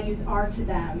these values are to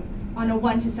them on a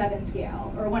 1 to 7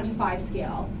 scale, or a 1 to 5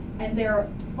 scale. And they're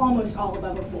almost all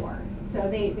above a 4. So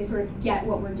they sort of get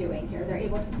what we're doing here. They're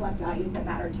able to select values that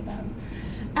matter to them.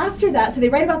 After that, so they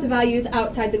write about the values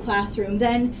outside the classroom.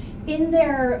 Then in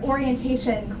their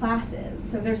orientation classes,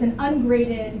 so there's an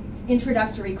ungraded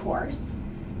introductory course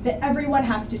that everyone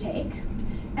has to take.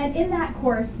 And in that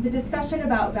course, the discussion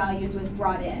about values was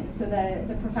brought in. So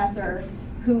the professor,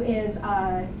 who is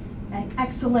an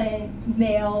excellent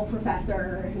male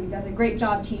professor who does a great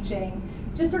job teaching,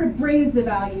 just sort of brings the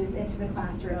values into the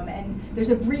classroom, and there's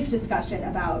a brief discussion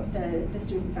about the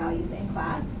students' values in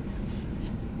class.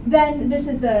 Then this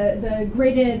is the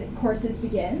graded courses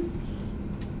begin.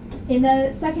 In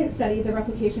the second study, the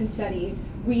replication study,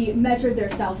 we measured their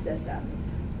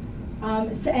self-systems.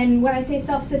 And when I say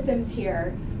self-systems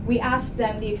here, we asked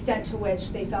them the extent to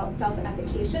which they felt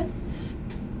self-efficacious,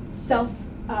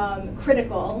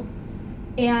 self-critical,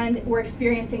 and were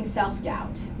experiencing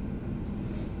self-doubt.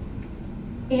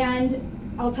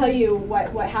 And I'll tell you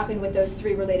what happened with those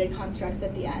 3 related constructs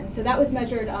at the end. So that was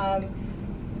measured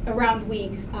around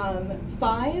week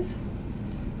 5.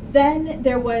 Then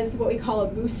there was what we call a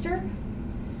booster.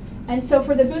 And so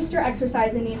for the booster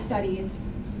exercise in these studies,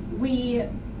 we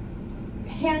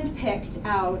handpicked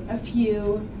out a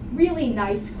few really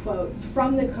nice quotes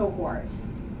from the cohort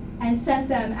and sent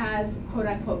them as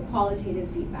quote-unquote qualitative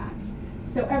feedback.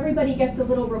 So everybody gets a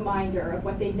little reminder of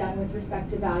what they've done with respect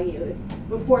to values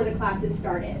before the classes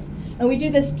started. And we do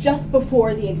this just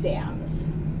before the exams.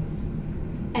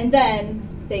 And then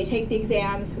they take the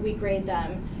exams, we grade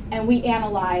them, and we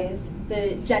analyze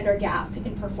the gender gap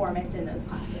in performance in those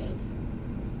classes.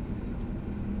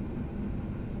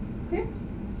 Clear?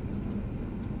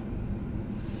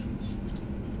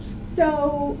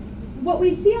 So what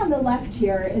we see on the left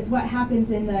here is what happens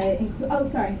in the, oh,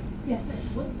 sorry, yes.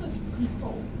 What's the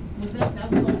control? That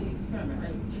was all the experiment,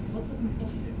 right? What's the control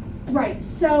condition? Right,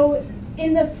 so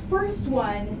in the first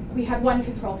one, we had one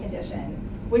control condition,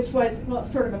 which was, well,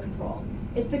 sort of a control.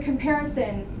 It's the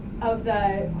comparison of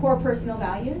the core personal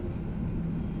values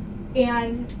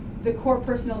and the core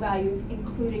personal values,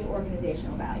 including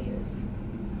organizational values.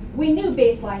 We knew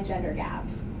baseline gender gap.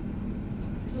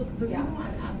 So the reason why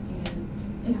I'm asking is,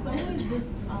 in some ways,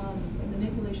 this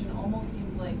manipulation almost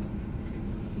seems like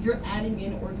you're adding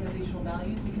in organizational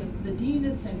values because the dean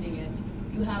is sending it.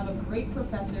 You have a great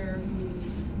professor who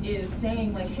is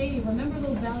saying like, hey, remember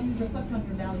those values, reflect on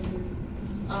your values.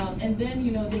 And then,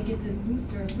 they get this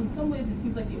booster. So in some ways, it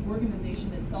seems like the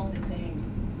organization itself is saying,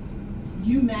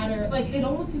 you matter. Like, it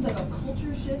almost seems like a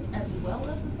culture shift as well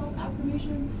as a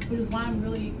self-affirmation, which is why I'm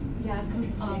really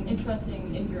interested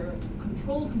in your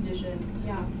control condition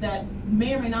that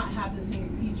may or may not have the same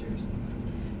features.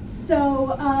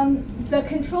 So the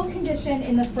control condition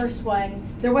in the first one,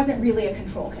 there wasn't really a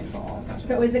control. Gotcha.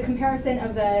 So it was the comparison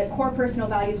of the core personal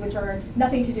values, which are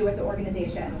nothing to do with the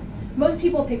organization. Most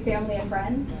people pick family and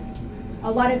friends.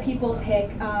 A lot of people pick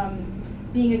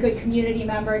being a good community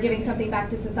member, giving something back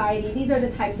to society. These are the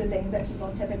types of things that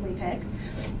people typically pick.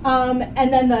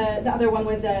 And then the other one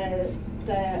was the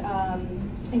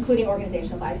including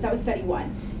organizational values. That was study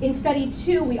 1. In study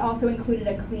 2, we also included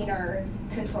a cleaner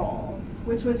control,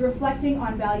 which was reflecting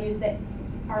on values that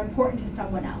are important to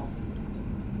someone else.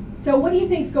 So what do you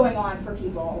think is going on for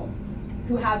people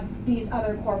who have these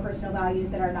other core personal values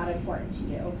that are not important to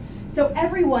you? So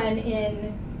everyone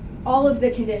in all of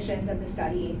the conditions of the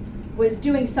study was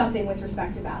doing something with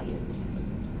respect to values.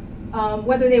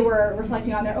 Whether they were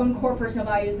reflecting on their own core personal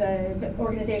values, the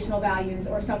organizational values,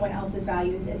 or someone else's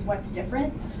values is what's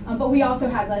different. But we also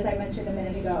had, as I mentioned a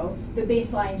minute ago, the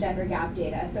baseline gender gap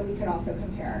data, so we could also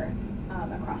compare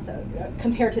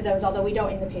compare to those, although we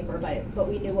don't in the paper, but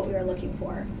we knew what we were looking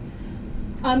for.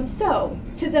 So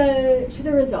to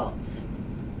the results.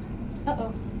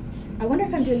 Uh-oh. I wonder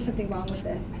if I'm doing something wrong with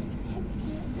this.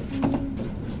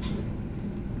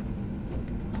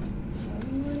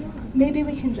 Maybe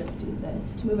we can just do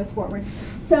this to move us forward.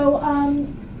 So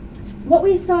what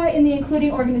we saw in the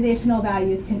including organizational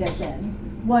values condition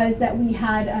was that we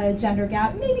had a gender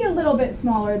gap, maybe a little bit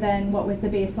smaller than what was the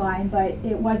baseline, but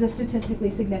it was a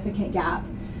statistically significant gap.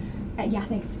 Yeah,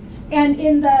 thanks. And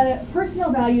in the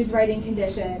personal values writing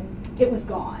condition, it was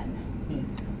gone.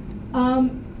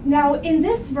 Now, in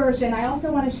this version, I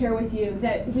also want to share with you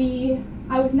that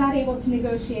I was not able to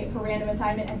negotiate for random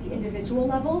assignment at the individual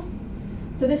level.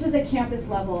 So this was a campus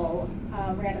level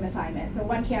random assignment. So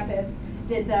one campus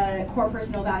did the core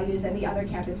personal values, and the other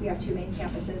campus, we have 2 main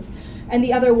campuses, and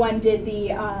the other one did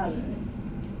the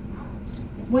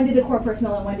core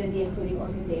personal and one did the including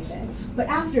organization. But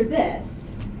after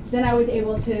this, then I was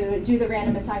able to do the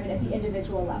random assignment at the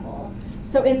individual level.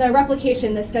 So in the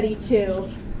replication, the study 2,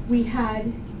 we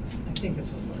had. I think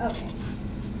this will work. Okay.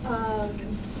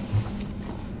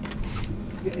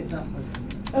 It's not plugged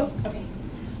in. Oops. Okay.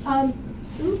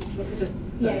 Oops.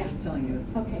 Just telling you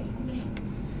it's. Okay.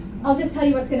 I'll just tell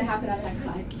you what's going to happen on the next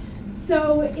slide.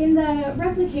 So in the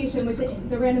replication with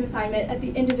the random assignment at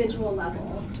the individual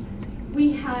level,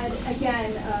 we had,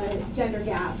 again, a gender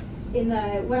gap in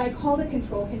what I call the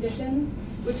control conditions,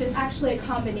 which is actually a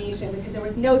combination because there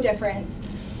was no difference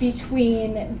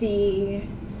between the,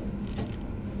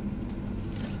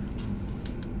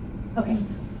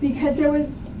 because there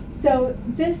was, so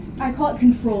this, I call it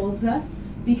controls,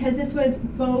 because this was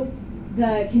both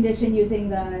the condition using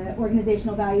the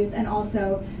organizational values and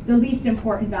also the least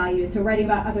important values, so writing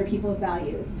about other people's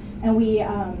values. And we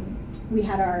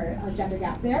had our gender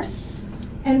gap there.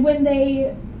 And when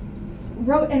they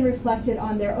wrote and reflected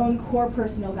on their own core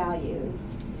personal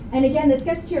values, and again, this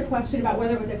gets to your question about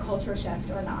whether it was a culture shift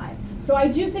or not. So I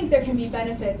do think there can be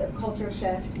benefits of culture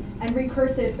shift and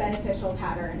recursive beneficial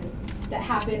patterns that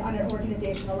happen on an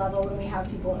organizational level when we have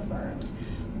people affirmed.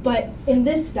 But in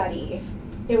this study,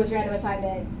 it was random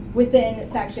assignment within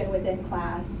section, within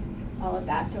class, all of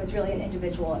that. So it's really an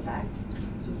individual effect.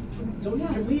 So So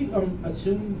can we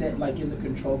assume that, like, in the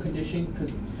control condition,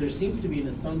 because there seems to be an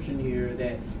assumption here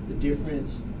that the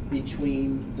difference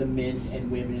between the men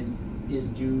and women is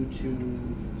due to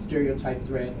stereotype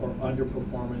threat or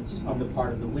underperformance on the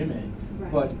part of the women.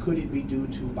 Right. But could it be due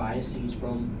to biases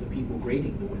from the people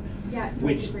grading the women? Yeah, that's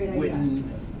Which a great idea. wouldn't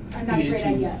Not a feed great into,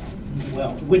 idea.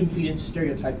 well, wouldn't feed into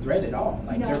stereotype threat at all.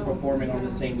 Like, they're No, performing on no. the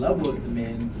same level as the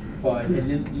men, but, and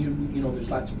then you know,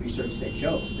 there's lots of research that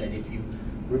shows that if you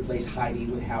replace Heidi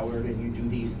with Howard and you do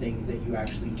these things, that you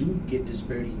actually do get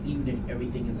disparities even if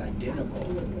everything is identical.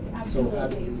 Absolutely, So how do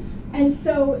absolutely. you, And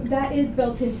so that is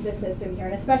built into the system here,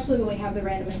 and especially when we have the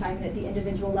random assignment at the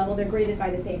individual level, they're graded by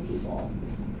the same people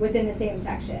within the same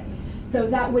section. So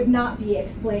that would not be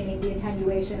explaining the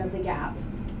attenuation of the gap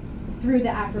through the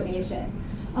affirmation.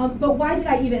 But why did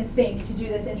I even think to do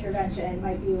this intervention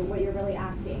might be what you're really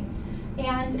asking.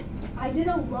 And I did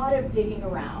a lot of digging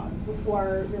around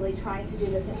before really trying to do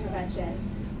this intervention,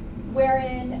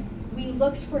 wherein we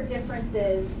looked for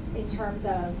differences in terms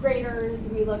of graders,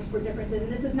 we looked for differences,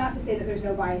 and this is not to say that there's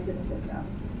no bias in the system,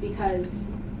 because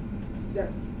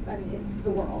it's the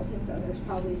world, and so there's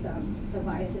probably some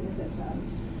bias in the system.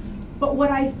 But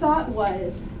what I thought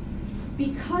was,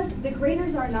 because the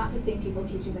graders are not the same people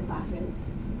teaching the classes,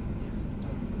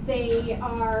 they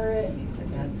are,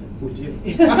 would you?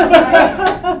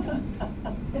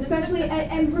 especially,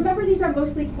 and remember, these are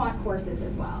mostly quant courses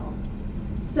as well.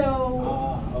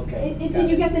 So, Okay. did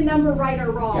you get the number right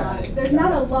or wrong? Got it. There's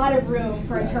not a lot of room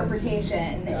for Got it.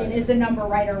 interpretation. Got And it. is the number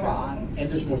right or Got it. wrong? And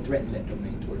there's more threat in that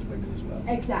domain towards women as well.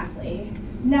 Exactly.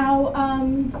 Now,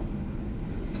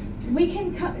 we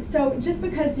can so just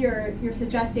because you're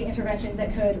suggesting interventions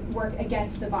that could work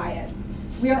against the bias,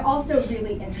 we are also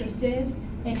really interested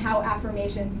in how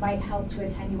affirmations might help to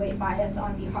attenuate bias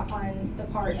on the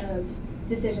part of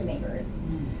decision makers.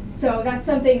 So that's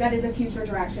something that is a future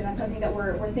direction. That's something that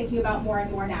we're thinking about more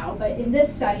and more now. But in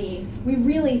this study, we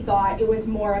really thought it was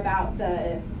more about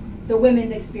the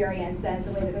women's experience than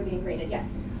the way that they're being graded.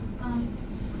 Yes.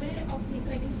 Could it also be, so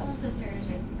I think some of the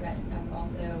stereotype threat stuff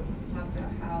also talks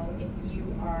about how if you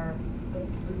are a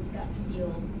group that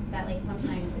feels that, like,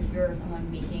 sometimes if you're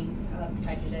someone making a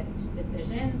prejudiced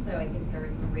decision, so I think there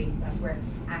was some race stuff where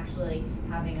actually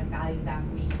having a values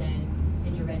affirmation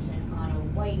intervention on a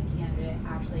white candidate,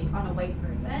 actually on a white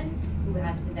person who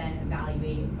has to then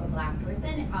evaluate a black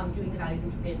person, doing the values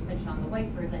intervention on the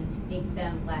white person makes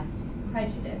them less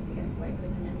prejudiced against the white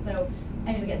person, and so,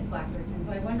 and against the black person.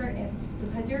 So I wonder if,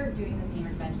 because you're doing the same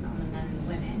intervention on the men and the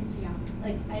women,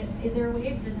 like, is there a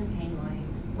way of disentangling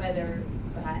whether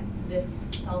that this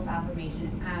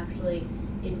self-affirmation actually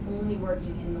is only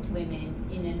working in the women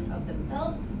in and of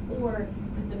themselves, or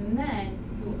could the men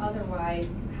who otherwise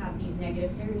have these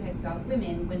negative stereotypes about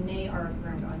women, when they are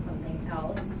affirmed on something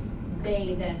else,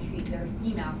 they then treat their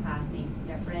female classmates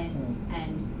different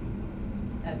and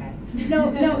okay.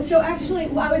 No, so actually,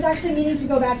 I was actually meaning to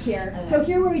go back here. Okay. So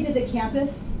here where we did the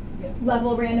campus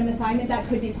level random assignment, that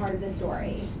could be part of the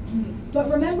story. But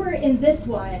remember, in this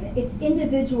one, it's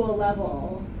individual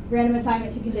level random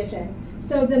assignment to condition.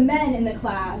 So the men in the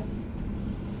class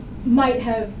might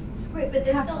have. Right, but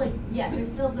there's still, like,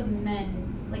 there's still the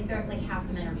men, like, they're like half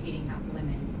the men are treating half the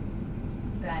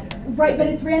women better. Right, but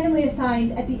it's randomly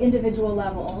assigned at the individual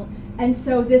level. And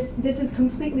so this is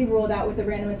completely ruled out with the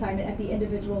random assignment at the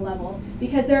individual level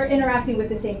because they're interacting with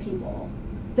the same people.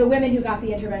 The women who got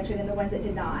the intervention and the ones that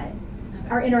did not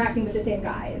are interacting with the same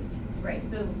guys. Right,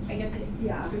 so I guess it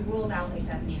ruled out, like,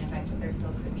 that main effect, but there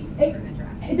still could be some sort of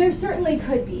interaction. There certainly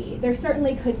could be. There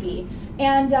certainly could be.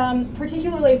 And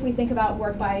particularly if we think about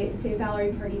work by, say,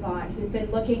 Valerie Purdy-Vaughn, who's been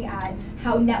looking at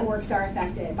how networks are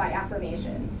affected by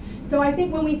affirmations. So I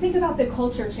think when we think about the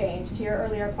culture change, to your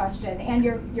earlier question, and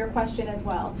your question as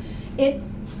well,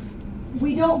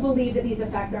 we don't believe that these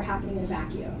effects are happening in a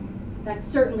vacuum. That's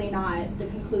certainly not the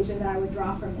conclusion that I would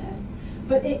draw from this.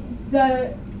 But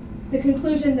the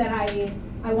conclusion that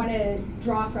I want to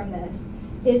draw from this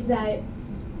is that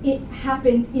it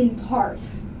happens in part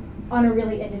on a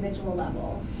really individual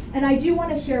level. And I do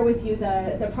want to share with you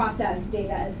the process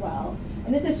data as well.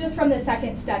 And this is just from the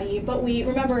second study, but we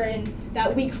remember in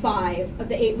that week 5 of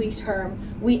the 8-week term,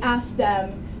 we asked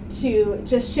them to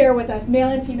just share with us, male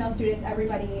and female students,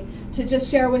 everybody, to just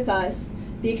share with us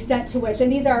the extent to which,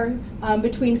 and these are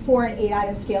between 4 and 8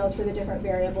 item scales for the different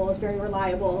variables, very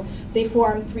reliable. They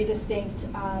form 3 distinct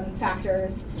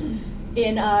factors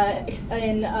in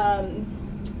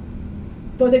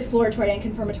both exploratory and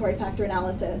confirmatory factor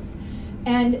analysis.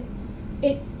 And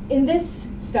in this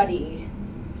study,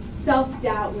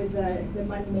 self-doubt was the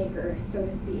money maker, so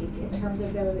to speak, in terms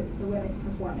of the women's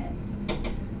performance.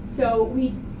 So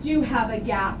we do have a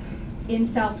gap in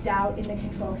self-doubt in the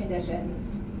control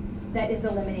conditions that is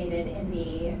eliminated in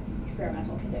the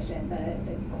experimental condition, the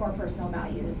core personal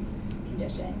values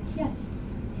condition. Yes?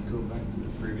 Go back to the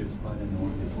previous slide and the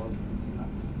one before.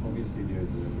 Obviously,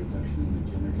 there's a reduction in the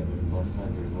gender gap, but on both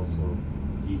sides, there's also a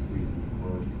decrease in the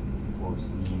workforce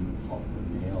mean of the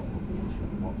male population.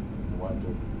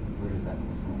 Where does that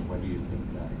come from? What do you think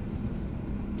that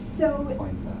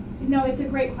points at? No, it's a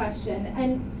great question.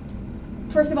 And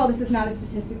first of all, this is not a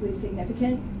statistically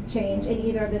significant change in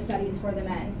either of the studies for the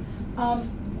men.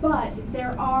 But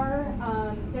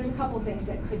there's a couple of things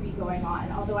that could be going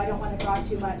on, although I don't want to draw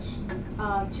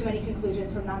too many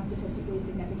conclusions from non-statistically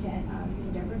significant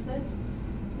mean differences.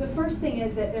 The first thing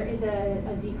is that there is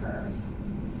a Z-curve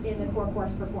in the core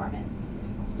course performance.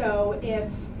 So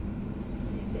if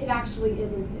it actually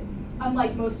is,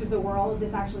 unlike most of the world,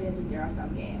 this actually is a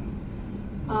zero-sum game.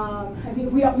 I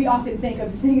mean, we often think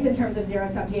of things in terms of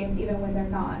zero-sum games even when they're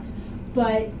not.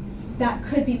 But that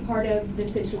could be part of the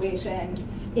situation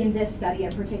in this study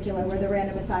in particular, where the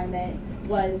random assignment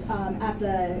was at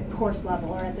the course level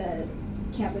or at the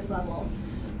campus level,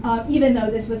 even though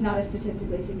this was not a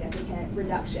statistically significant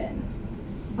reduction.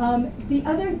 The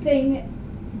other thing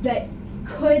that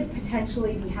could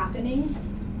potentially be happening,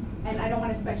 and I don't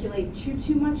want to speculate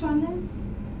too much on this,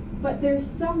 but there's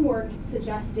some work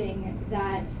suggesting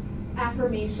that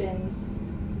affirmations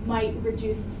might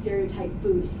reduce the stereotype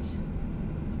boost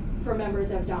for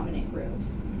members of dominant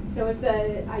groups. So if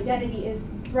the identity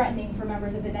is threatening for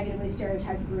members of the negatively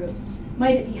stereotyped groups,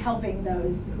 might it be helping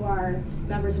those who are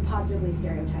members of positively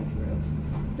stereotyped groups?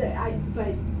 So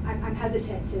I'm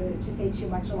hesitant to say too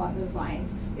much along those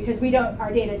lines, because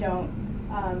our data don't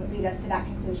lead us to that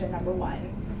conclusion, number one.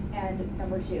 And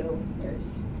number two,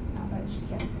 there's not much,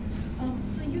 yes.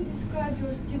 So you described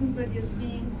your student body as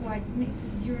being quite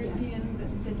mixed, Europeans,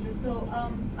 yes, etc. So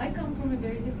I come from a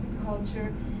very different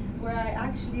culture, where I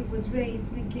actually was raised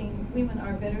thinking women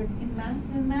are better in math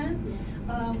than men.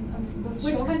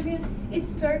 Which country is it?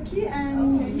 It's Turkey,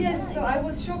 and okay. Yes, nice. So I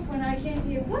was shocked when I came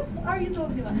here. What are you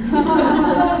talking about?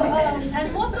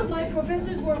 And most of my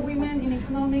professors were women in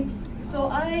economics,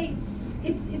 so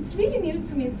it's really new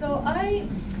to me. So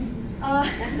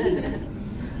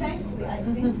thankfully, I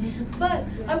think. But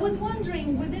I was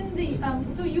wondering, within the,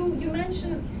 so you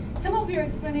mentioned some of your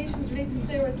explanations relate to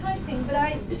stereotyping,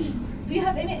 but do you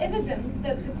have any evidence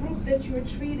that the group that you're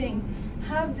treating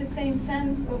have the same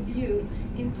sense of you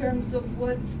in terms of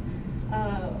what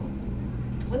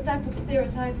type of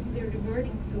stereotypes they're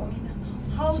reverting to? I mean,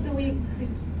 how do we,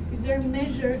 is there a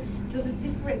measure, does it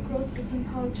differ across different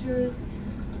cultures?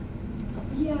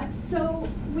 Yeah, so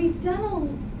we've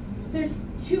there's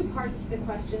two parts to the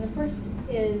question. The first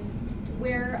is,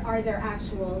 where are there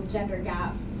actual gender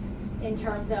gaps in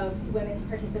terms of women's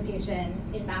participation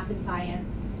in math and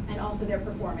science, and also their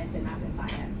performance in math and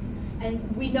science? And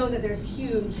we know that there's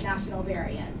huge national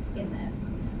variance in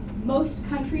this. Most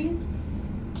countries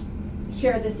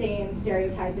share the same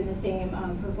stereotype and the same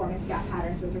performance gap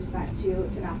patterns with respect to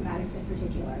mathematics in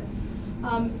particular.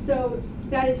 So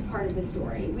that is part of the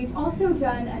story. We've also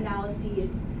done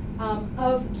analyses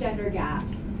of gender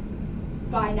gaps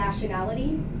by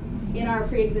nationality in our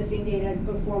pre-existing data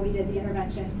before we did the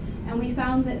intervention. And we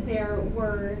found that there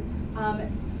were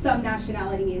some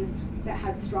nationalities that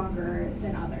had stronger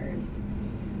than others.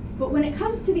 But when it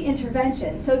comes to the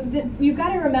intervention, so you've got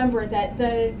to remember that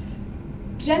the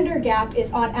gender gap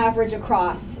is on average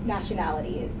across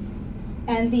nationalities.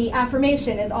 And the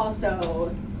affirmation is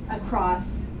also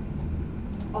across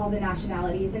all the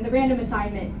nationalities. And the random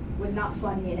assignment was not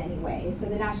funny in any way. So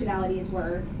the nationalities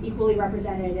were equally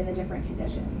represented in the different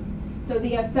conditions. So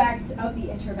the effect of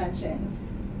the intervention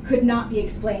could not be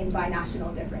explained by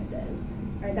national differences.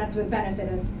 Right? That's the benefit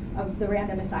of the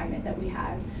random assignment that we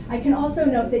had. I can also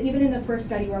note that even in the first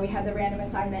study where we had the random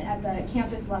assignment at the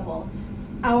campus level,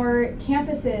 our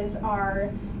campuses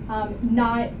are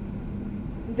not,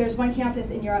 there's one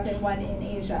campus in Europe and one in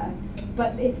Asia,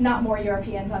 but it's not more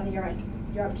Europeans on the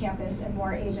Europe campus and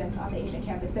more Asians on the Asian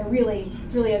campus. It's really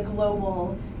a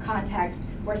global context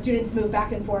where students move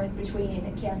back and forth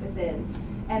between campuses,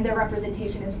 and their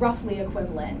representation is roughly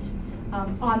equivalent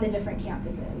on the different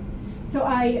campuses. So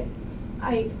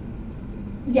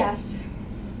yes,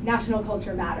 national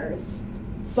culture matters,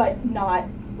 but not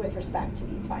with respect to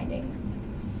these findings.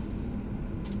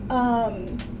 I'm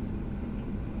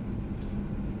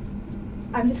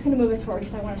just going to move us forward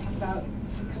because I want to talk about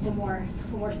a couple more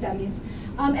studies.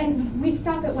 And we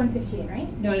stop at 1:15,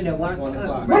 right? No, 1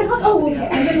 o'clock. 1 o'clock. Oh, okay.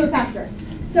 I'm going to move faster.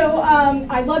 So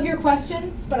I love your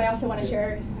questions, but I also want to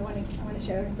share. I want to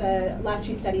share the last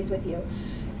few studies with you.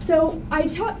 So I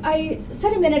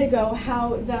said a minute ago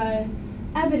how the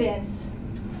evidence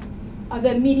of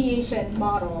the mediation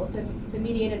models, the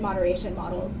mediated moderation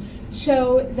models,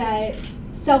 show that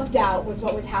self-doubt was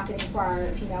what was happening for our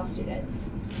female students.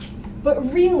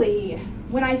 But really,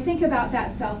 when I think about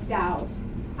that self-doubt,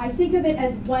 I think of it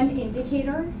as one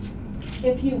indicator,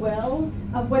 if you will,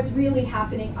 of what's really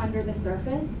happening under the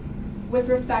surface with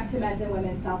respect to men's and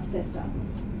women's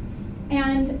self-systems.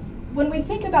 And when we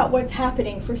think about what's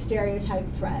happening for stereotype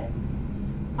threat,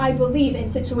 I believe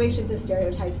in situations of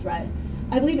stereotype threat,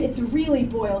 I believe it really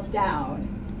boils down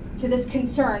to this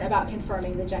concern about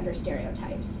confirming the gender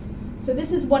stereotypes. So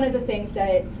this is one of the things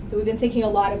that we've been thinking a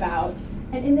lot about.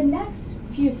 And in the next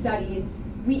few studies,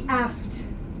 we asked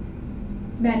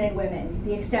men and women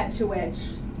the extent to which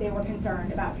they were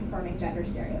concerned about confirming gender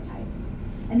stereotypes.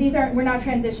 And we're now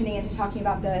transitioning into talking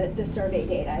about the survey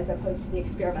data as opposed to the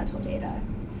experimental data.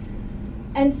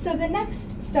 And so the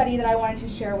next study that I wanted to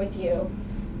share with you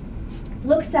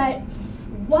looks at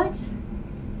what,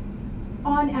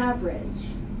 on average,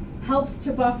 helps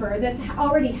to buffer that's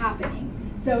already happening.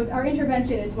 So our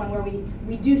intervention is one where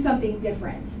we do something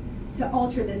different to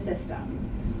alter the system.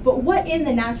 But what in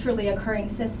the naturally occurring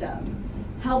system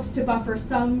helps to buffer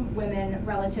some women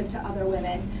relative to other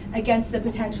women against the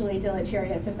potentially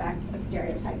deleterious effects of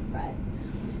stereotype threat?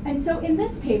 And so in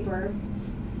this paper,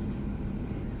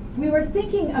 we were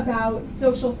thinking about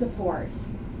social support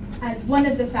as one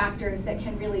of the factors that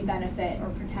can really benefit or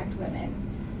protect women.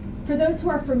 For those who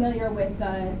are familiar with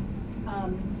the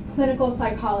clinical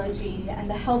psychology and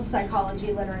the health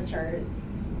psychology literatures,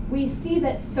 we see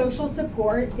that social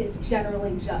support is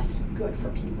generally just good for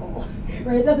people,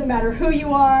 right? It doesn't matter who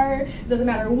you are, it doesn't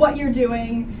matter what you're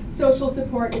doing, social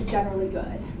support is generally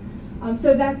good.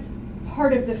 So that's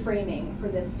part of the framing for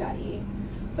this study.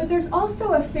 But there's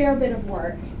also a fair bit of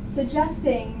work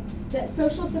suggesting that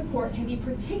social support can be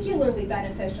particularly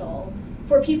beneficial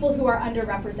for people who are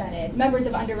underrepresented, members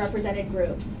of underrepresented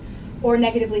groups, or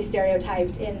negatively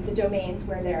stereotyped in the domains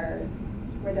where they're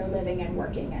living and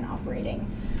working and operating.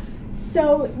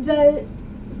 So the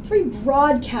three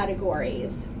broad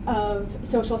categories of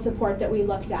social support that we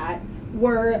looked at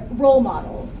were role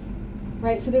models,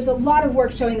 right? So there's a lot of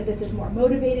work showing that this is more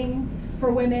motivating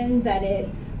for women, that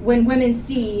when women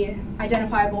see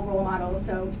identifiable role models,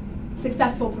 so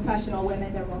successful professional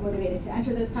women, they're more motivated to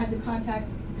enter those kinds of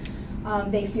contexts.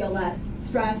 They feel less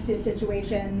stressed in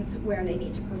situations where they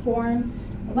need to perform.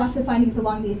 Lots of findings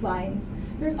along these lines.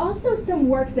 There's also some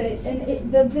work that,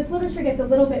 and this literature gets a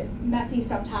little bit messy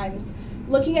sometimes,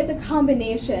 looking at the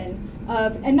combination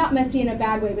of, and not messy in a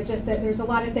bad way, but just that there's a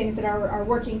lot of things that are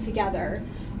working together.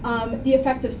 The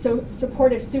effect of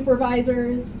supportive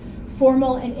supervisors,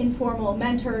 formal and informal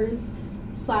mentors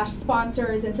 /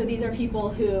 sponsors, and so these are people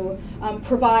who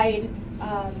provide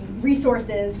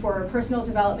resources for personal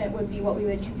development would be what we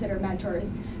would consider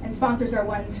mentors, and sponsors are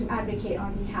ones who advocate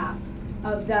on behalf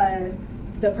of the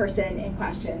person in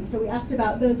question. So we asked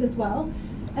about those as well.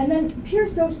 And then peer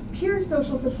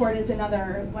social support is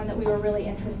another one that we were really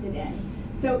interested in.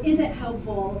 So is it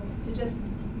helpful to just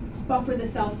buffer the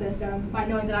self system by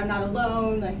knowing that I'm not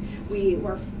alone, like we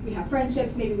have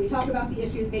friendships, maybe we talk about the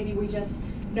issues, maybe we just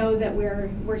know that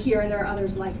we're here and there are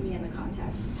others like me in the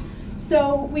context.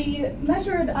 So we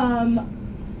measured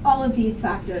all of these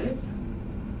factors,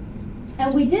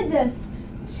 and we did this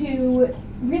to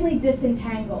really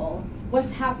disentangle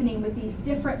what's happening with these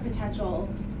different potential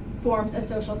forms of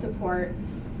social support.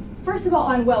 First of all,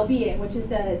 on well-being, which is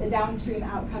the downstream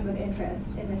outcome of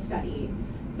interest in this study,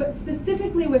 but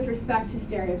specifically with respect to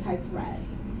stereotype threat.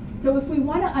 So if we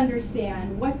want to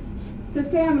understand so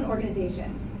say I'm an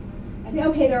organization, I think,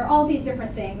 okay, there are all these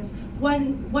different things.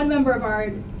 One member of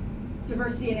our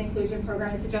diversity and inclusion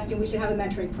program is suggesting we should have a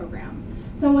mentoring program.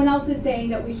 Someone else is saying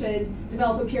that we should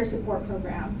develop a peer support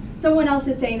program. Someone else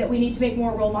is saying that we need to make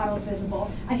more role models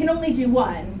visible. I can only do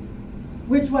one.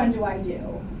 Which one do I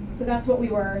do? So that's what we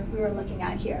were looking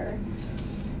at here.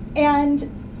 And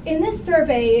in this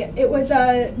survey, it was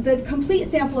the complete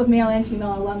sample of male and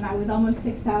female alumni was almost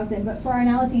 6,000, but for our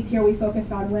analyses here, we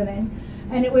focused on women.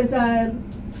 And it was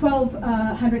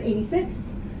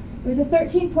 1,286. It was a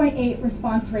 13.8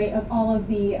 response rate of all of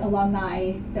the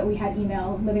alumni that we had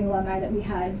living alumni that we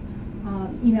had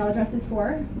email addresses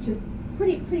for, which is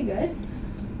pretty good.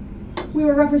 We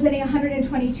were representing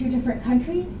 122 different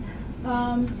countries.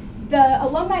 The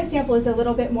alumni sample is a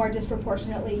little bit more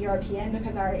disproportionately European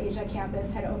because our Asia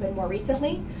campus had opened more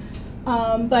recently,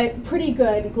 but pretty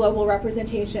good global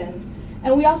representation.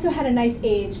 And we also had a nice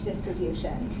age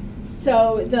distribution.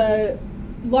 So the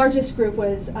largest group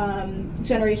was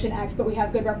Generation X, but we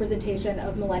have good representation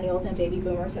of millennials and baby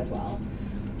boomers as well.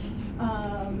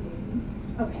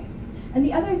 Okay. And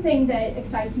the other thing that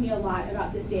excites me a lot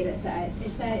about this data set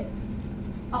is that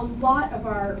a lot of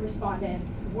our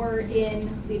respondents were in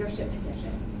leadership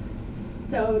positions.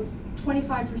 So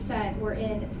 25% were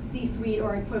in C-suite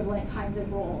or equivalent kinds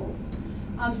of roles.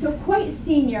 So quite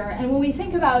senior, and when we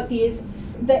think about the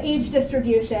age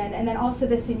distribution and then also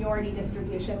the seniority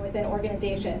distribution within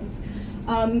organizations,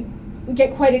 we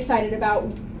get quite excited about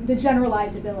the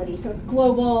generalizability. So it's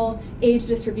global, age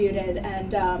distributed,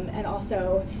 and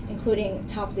also including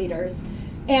top leaders.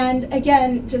 And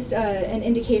again, just an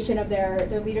indication of their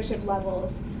leadership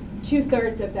levels.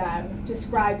 2/3 of them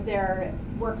described their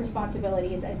work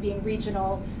responsibilities as being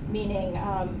regional, meaning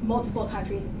multiple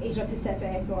countries, Asia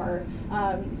Pacific or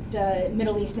the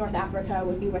Middle East, North Africa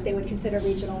would be what they would consider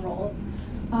regional roles,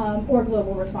 or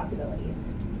global responsibilities.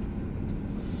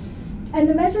 And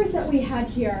the measures that we had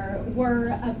here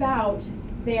were about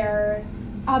their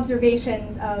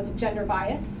observations of gender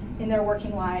bias in their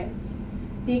working lives,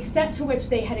 the extent to which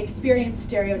they had experienced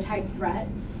stereotype threat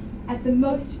at the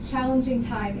most challenging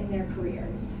time in their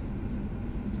careers.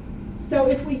 So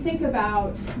if we think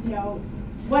about,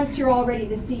 once you're already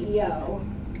the CEO,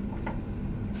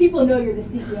 people know you're the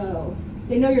CEO,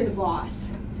 they know you're the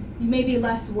boss. You may be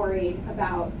less worried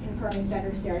about confirming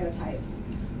gender stereotypes.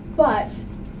 But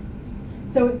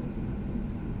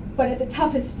at the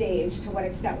toughest stage, to what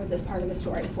extent was this part of the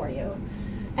story for you?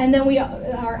 And then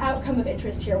our outcome of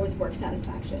interest here was work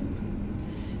satisfaction.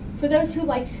 For those who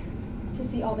like to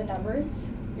see all the numbers,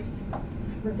 here's the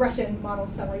regression model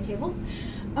summary table.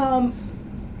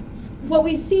 What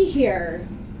we see here,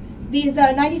 these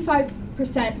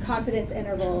 95% confidence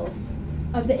intervals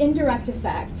of the indirect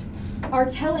effect are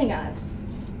telling us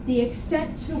the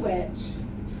extent to which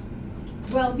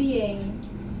well-being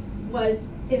was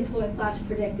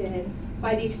influenced/predicted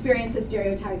by the experience of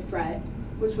stereotype threat,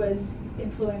 which was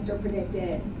influenced or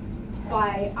predicted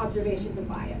by observations of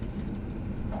bias.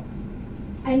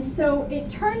 And so it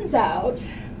turns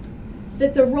out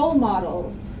that the role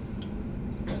models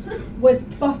was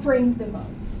buffering the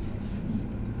most.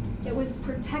 It was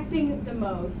protecting the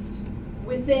most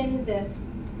within this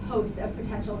host of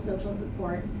potential social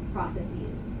support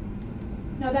processes.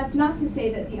 Now, that's not to say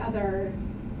that the other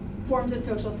forms of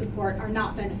social support are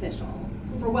not beneficial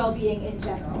for well-being in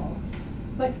general.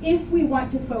 But if we want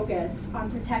to focus on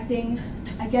protecting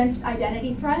against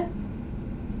identity threat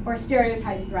or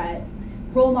stereotype threat,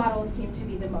 role models seem to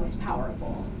be the most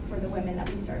powerful for the women that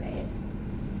we surveyed.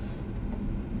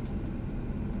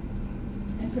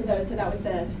 And for those, so that was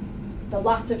the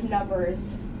lots of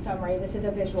numbers summary. This is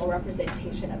a visual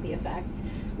representation of the effects.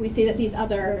 We see that these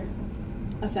other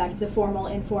effects, the formal,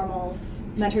 informal,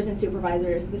 mentors and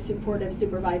supervisors, the supportive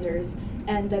supervisors,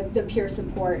 and the peer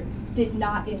support did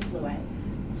not influence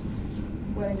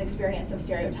women's experience of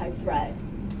stereotype threat.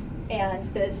 And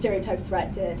the stereotype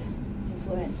threat did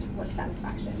influence work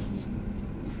satisfaction.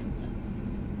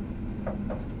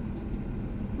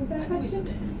 Was that a question?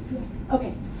 Yeah.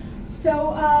 Okay.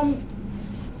 So,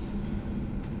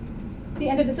 the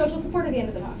end of the social support or the end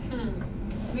of the talk?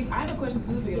 I mean, I have a question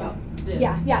specifically about this.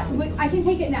 Yeah. I can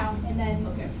take it now and then.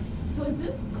 Okay. So is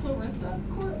this Clarissa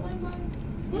Cortland?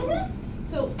 Mm-hmm.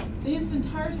 So this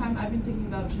entire time I've been thinking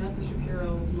about Janessa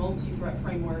Shapiro's multi-threat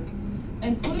framework,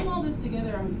 and putting all this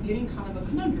together, I'm getting kind of a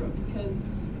conundrum, because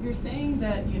you're saying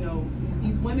that,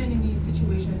 these women in these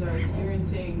situations are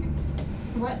experiencing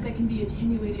threat that can be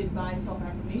attenuated by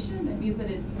self-affirmation. That means that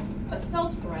it's a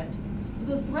self-threat.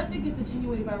 The threat that gets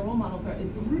attenuated by a role model threat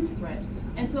is group threat.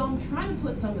 And so I'm trying to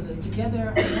put some of this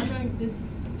together. I'm wondering if this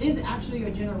is actually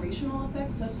a generational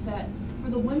effect, such that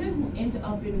for the women who end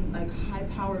up in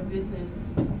high-powered business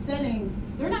settings,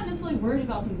 they're not necessarily worried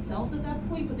about themselves at that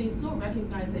point, but they still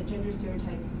recognize that gender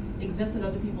stereotypes exist and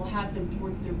other people have them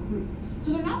towards their group.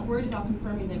 So they're not worried about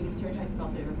confirming negative stereotypes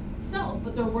about their self,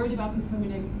 but they're worried about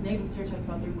confirming negative stereotypes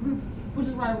about their group, which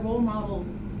is why role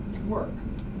models work.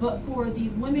 But for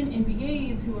these women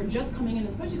MBAs who are just coming in,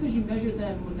 especially because you measure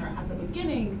them when they're at the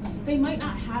beginning, they might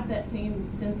not have that same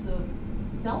sense of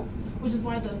self, which is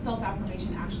why the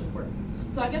self-affirmation actually works.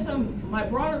 So I guess my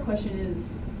broader question is,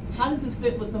 how does this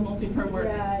fit with the multi-framework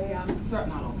threat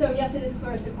model? So yes, it is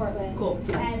Clarissa Cortland. Cool.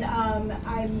 And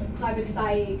I'm glad because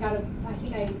I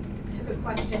think I took a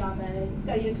question on the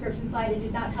study description slide and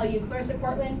did not tell you Clarissa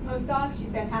Cortland, postdoc.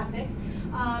 She's fantastic.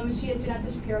 She is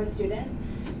Janessa Shapiro's student.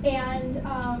 And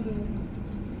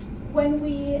when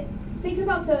we think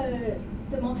about the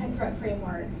multi-threat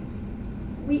framework,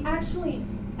 we actually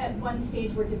at one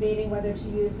stage were debating whether to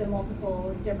use the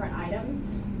multiple different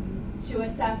items to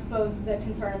assess both the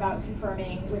concern about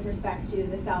confirming with respect to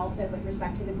the self and with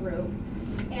respect to the group.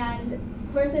 And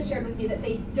Clarissa shared with me that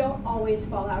they don't always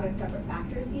fall out in separate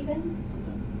factors even,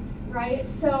 right?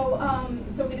 So,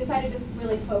 so we decided to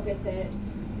really focus it.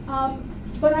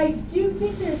 But I do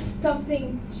think there's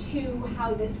something to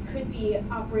how this could be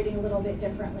operating a little bit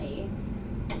differently.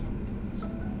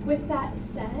 With that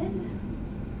said,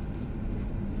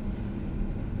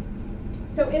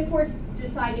 so if we're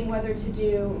deciding whether to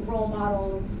do role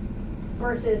models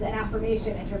versus an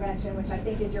affirmation intervention, which I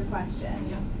think is your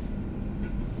question,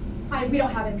 we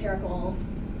don't have an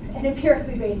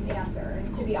empirically based answer,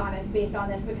 to be honest, based on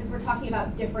this, because we're talking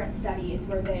about different studies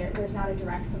where there's not a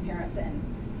direct comparison.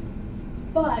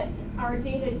 But our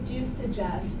data do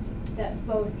suggest that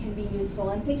both can be useful.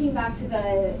 And thinking back to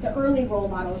the early role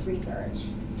models research,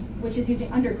 which is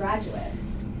using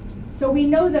undergraduates. So we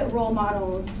know that role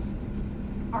models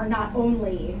are not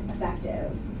only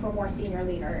effective for more senior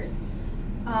leaders,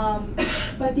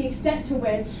 but the extent to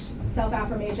which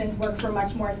self-affirmations work for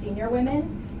much more senior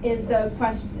women is the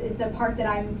part that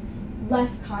I'm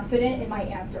less confident in my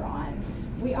answer on.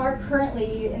 We are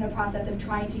currently in the process of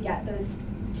trying to get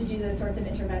to do those sorts of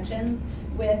interventions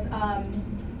with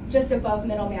just above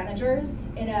middle managers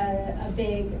in a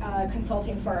big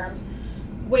consulting firm,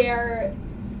 where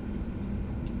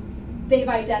they've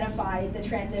identified the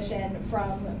transition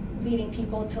from leading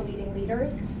people to leading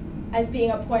leaders as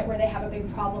being a point where they have a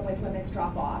big problem with women's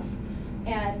drop off.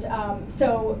 And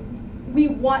so we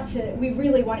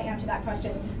really want to answer that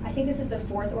question. I think this is the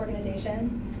 4th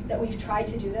organization that we've tried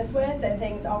to do this with, and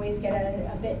things always get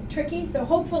a bit tricky. So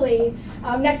hopefully,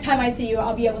 next time I see you,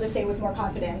 I'll be able to say with more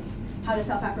confidence how the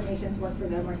self-affirmations work for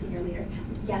the more senior leader.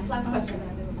 Yes, last question, then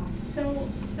I'm going to move on.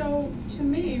 So to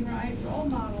me, right, role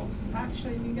models,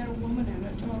 actually, if you get a woman in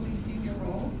a totally senior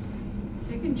role,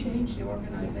 they can change the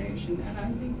organization. Yes. And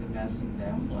I think the best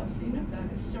example I've seen of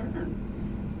that is CERN,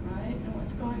 right? And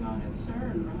what's going on at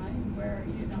CERN, right? Where,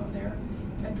 they're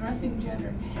addressing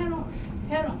gender head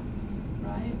on,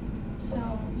 right?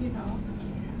 So,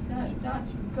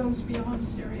 that goes beyond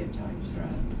stereotypes,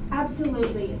 right?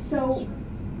 Absolutely. So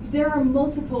there are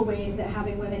multiple ways that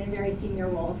having women in very senior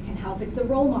roles can help. It's the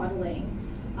role modeling.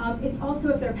 It's also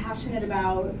if they're passionate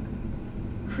about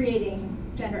creating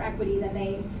gender equity, then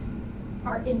they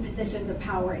are in positions of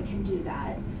power and can do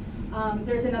that.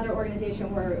 There's another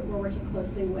organization we're working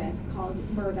closely with called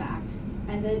Mirvac.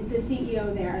 And the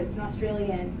CEO there, it's an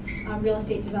Australian real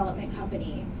estate development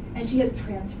company, and she has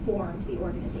transformed the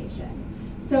organization.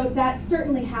 So that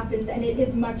certainly happens, and it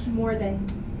is much more than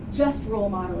just role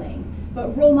modeling,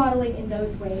 but role modeling in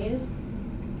those ways,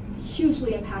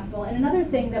 hugely impactful. And another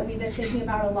thing that we've been thinking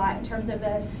about a lot in terms of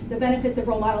the benefits of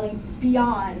role modeling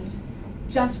beyond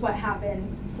just what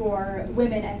happens for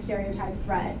women and stereotype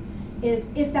threat is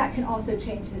if that can also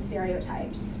change the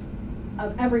stereotypes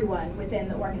of everyone within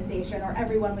the organization or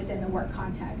everyone within the work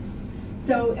context.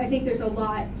 So I think there's a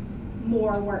lot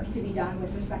more work to be done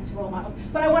with respect to role models.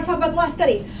 But I want to talk about the last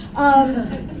study.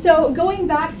 So going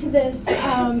back to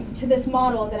this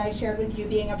model that I shared with you,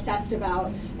 being obsessed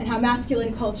about, and how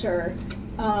masculine culture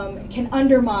can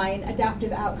undermine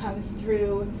adaptive outcomes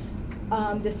through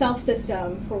the self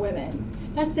system for women.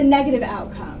 That's the negative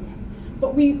outcome.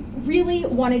 But we really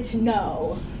wanted to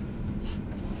know,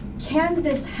 can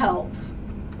this help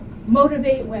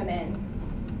motivate women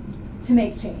to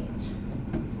make change?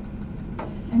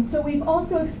 And so we've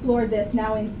also explored this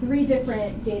now in 3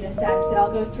 different data sets that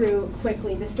I'll go through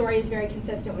quickly. The story is very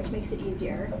consistent, which makes it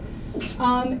easier.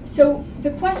 So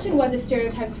the question was if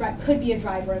stereotype threat could be a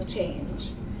driver of change.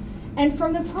 And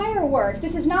from the prior work,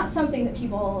 this is not something that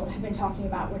people have been talking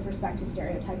about with respect to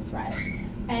stereotype threat.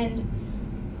 And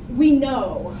we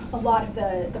know a lot of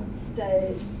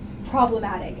the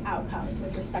problematic outcomes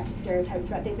with respect to stereotype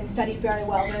threat. They've been studied very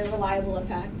well, very reliable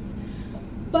effects.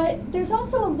 But there's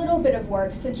also a little bit of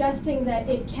work suggesting that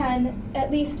it can at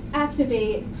least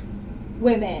activate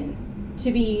women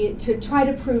to try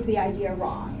to prove the idea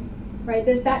wrong, right?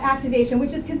 There's that activation,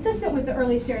 which is consistent with the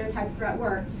early stereotype threat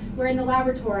work, where in the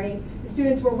laboratory, the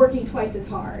students were working twice as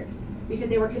hard because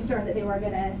they were concerned that they were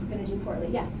gonna do poorly.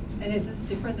 Yes? And is this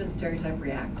different than stereotype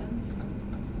reactance?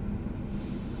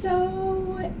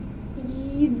 So,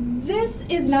 this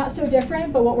is not so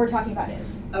different, but what we're talking about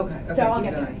is. Okay, So I'll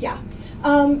get there, yeah.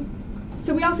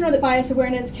 So we also know that bias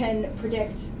awareness can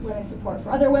predict women's support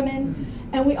for other women.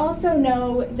 And we also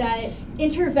know that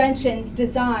interventions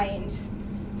designed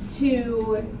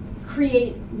to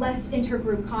create less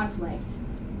intergroup conflict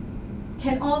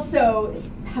can also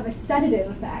have a sedative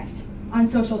effect on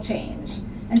social change.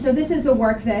 And so this is the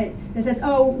work that says,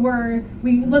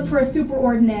 we look for a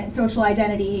superordinate social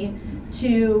identity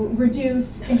to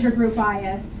reduce intergroup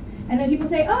bias. And then people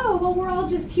say, we're all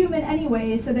just human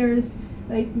anyway, so there's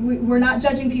Like, we're not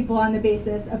judging people on the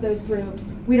basis of those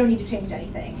groups. We don't need to change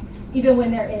anything, even when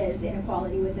there is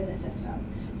inequality within the system.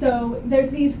 So there's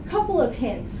these couple of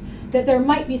hints that there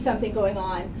might be something going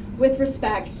on with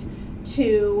respect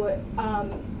to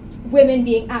women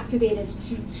being activated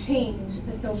to change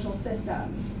the social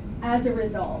system as a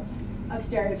result of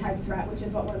stereotype threat, which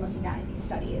is what we're looking at in these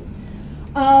studies.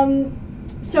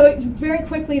 So very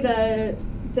quickly, the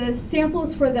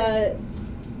samples for the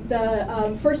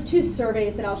first two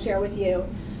surveys that I'll share with you.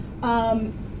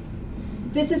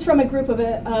 This is from a group of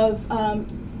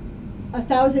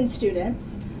 1,000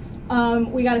 students.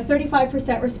 We got a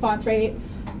 35% response rate.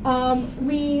 So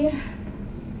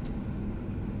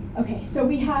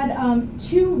we had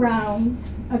 2 rounds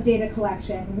of data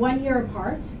collection, 1 year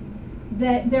apart.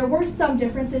 That there were some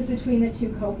differences between the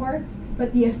 2 cohorts,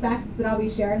 but the effects that I'll be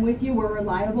sharing with you were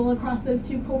reliable across those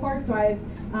 2 cohorts, so I've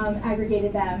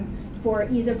aggregated them for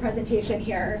ease of presentation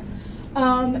here.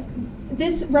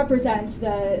 This represents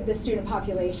the student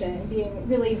population being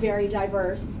really very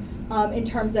diverse in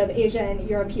terms of Asian,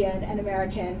 European, and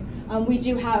American. We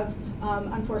do have,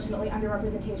 unfortunately,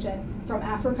 underrepresentation from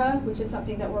Africa, which is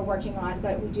something that we're working on,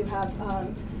 but we do have...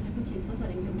 which is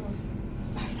suffering the most.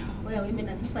 I know. Well, women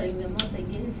are suffering the most, I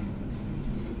guess.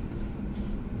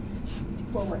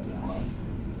 We're working on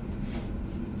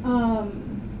it.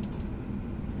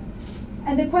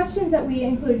 And the questions that we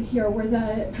included here were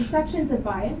the perceptions of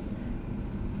bias.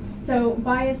 So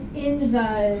bias in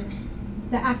the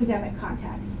academic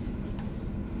context.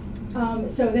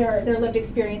 So their lived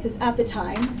experiences at the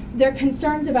time. Their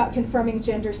concerns about confirming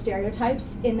gender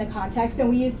stereotypes in the context, and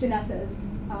we used Janessa's,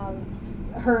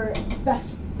 her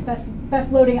best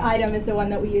loading item is the one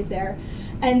that we use there.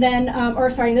 And then,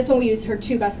 in this one we used her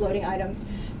 2 best loading items.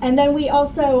 And then we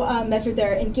also measured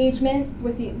their engagement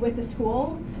with the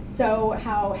school. So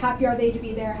how happy are they to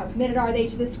be there? How committed are they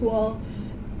to the school?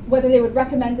 Whether they would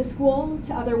recommend the school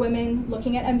to other women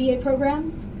looking at MBA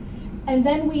programs. And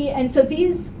then so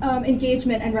these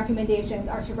engagement and recommendations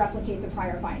are to replicate the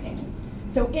prior findings.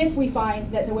 So if we find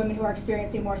that the women who are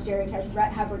experiencing more stereotype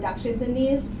threat have reductions in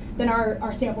these, then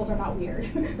our samples are not weird,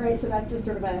 right? So that's just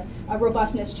sort of a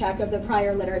robustness check of the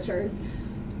prior literatures.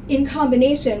 In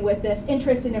combination with this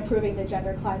interest in improving the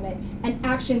gender climate and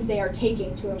actions they are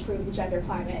taking to improve the gender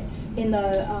climate in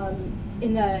the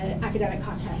academic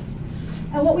context.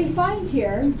 And what we find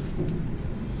here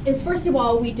is, first of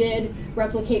all, we did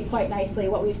replicate quite nicely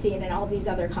what we've seen in all these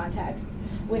other contexts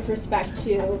with respect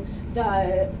to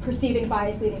the perceiving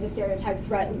bias leading to stereotype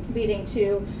threat, leading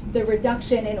to the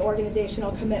reduction in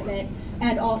organizational commitment,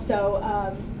 and also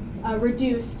a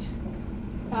reduced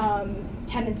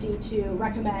tendency to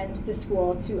recommend the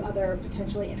school to other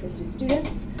potentially interested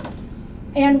students.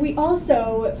 And we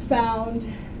also found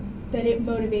that it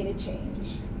motivated change.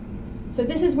 So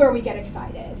this is where we get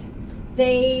excited.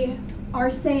 They are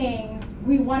saying,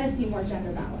 we want to see more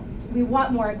gender balance. We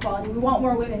want more equality. We want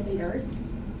more women leaders.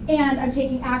 And I'm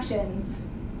taking actions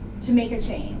to make a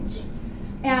change.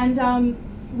 And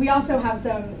we also have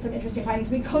some interesting findings.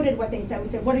 We coded what they said. We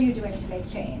said, what are you doing to make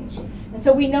change? And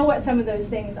so we know what some of those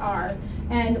things are.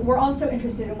 And we're also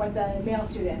interested in what the male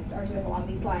students are doing along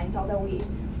these lines, although we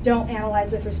don't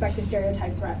analyze with respect to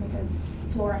stereotype threat because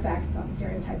floor effects on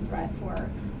stereotype threat for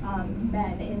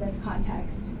men in this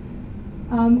context.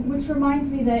 Which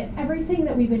reminds me that everything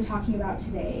that we've been talking about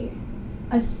today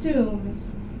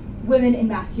assumes women in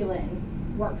masculine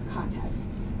work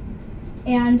contexts.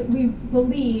 And we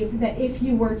believe that if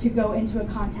you were to go into a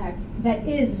context that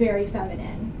is very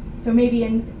feminine, so maybe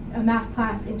in a math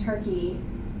class in Turkey,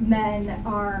 men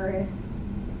are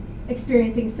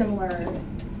experiencing similar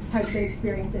types of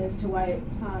experiences to what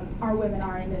our women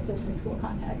are in this business school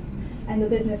context and the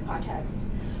business context.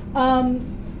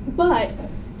 But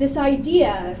this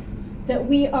idea that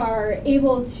we are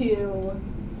able to,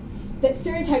 that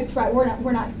stereotype threat,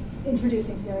 we're not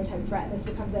introducing stereotype threat, this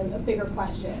becomes a bigger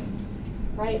question,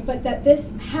 right? But that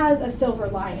this has a silver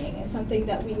lining is something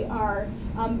that we are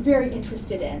very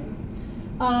interested in.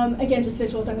 Again, just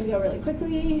visuals, I'm gonna go really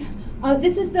quickly.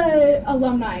 This is the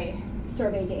alumni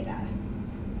survey data.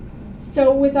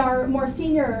 So with our more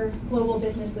senior global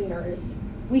business leaders,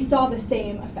 we saw the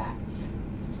same effects.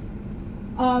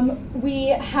 We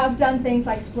have done things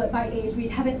like split by age. We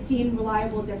haven't seen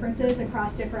reliable differences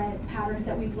across different patterns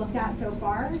that we've looked at so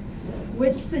far,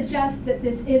 which suggests that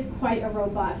this is quite a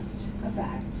robust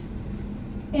effect.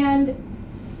 And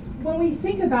when we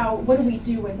think about what do we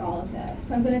do with all of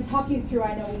this, I'm going to talk you through,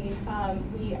 I know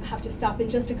we have to stop in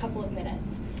just a couple of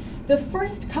minutes. the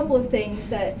first couple of things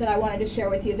that I wanted to share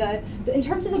with you, in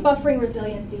terms of the buffering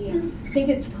resiliency, I think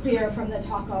it's clear from the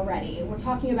talk already. We're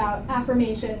talking about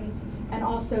affirmations and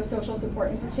also social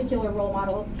support, in particular role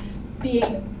models,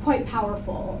 being quite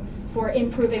powerful for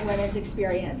improving women's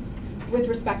experience with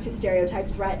respect to stereotype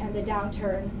threat and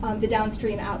the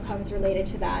downstream outcomes related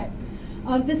to that.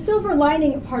 The silver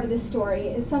lining part of this story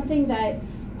is something that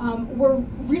we're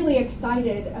really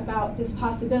excited about this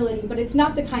possibility, but it's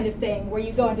not the kind of thing where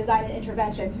you go and design an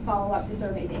intervention to follow up the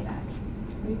survey data.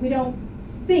 We don't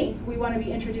think we want to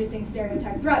be introducing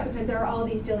stereotype threat because there are all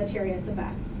these deleterious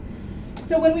effects.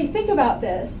 So when we think about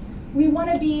this, we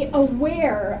want to be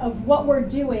aware of what we're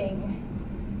doing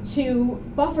to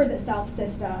buffer the self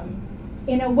system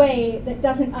in a way that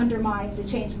doesn't undermine the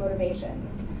change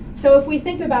motivations. So if we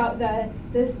think about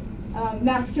this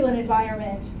masculine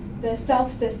environment, the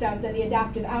self systems and the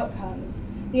adaptive outcomes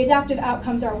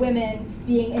are women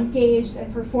being engaged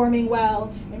and performing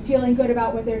well and feeling good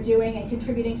about what they're doing and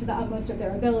contributing to the utmost of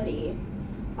their ability,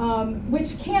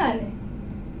 which can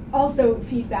also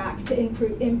feed back to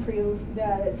improve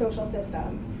the social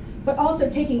system. But also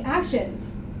taking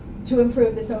actions to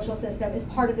improve the social system is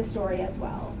part of the story as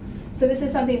well. So this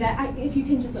is something that, if you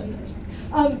can just let me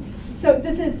finish. So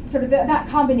this is sort of, that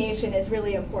combination is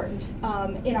really important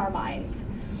in our minds.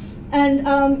 And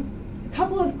a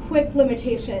couple of quick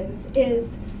limitations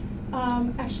is,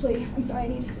 actually, I'm sorry, I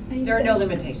need to There are no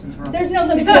limitations. There's no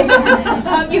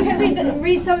limitations. You can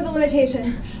read some of the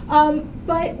limitations.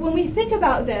 But when we think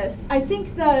about this, I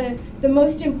think the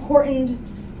most important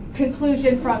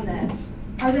conclusion from this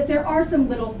are that there are some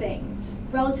little things,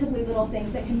 relatively little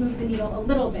things, that can move the needle a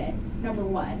little bit, number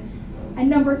one. And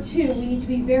number two, we need to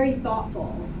be very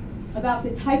thoughtful about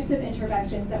the types of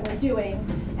interventions that we're doing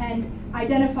and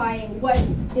identifying what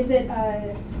is it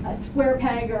a square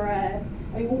peg or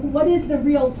what is the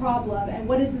real problem and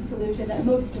what is the solution that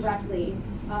most directly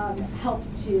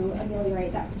helps to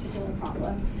ameliorate that particular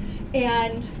problem.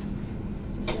 And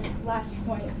just the last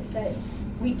point is that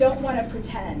we don't want to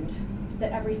pretend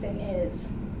that everything is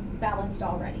balanced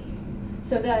already.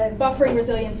 So the buffering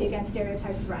resiliency against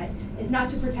stereotype threat is not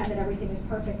to pretend that everything is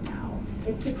perfect now.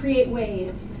 It's to create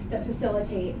ways that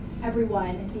facilitate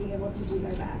everyone being able to do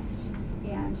their best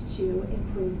and to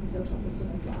improve the social system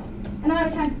as well. And I'm out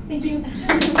of time. Thank you.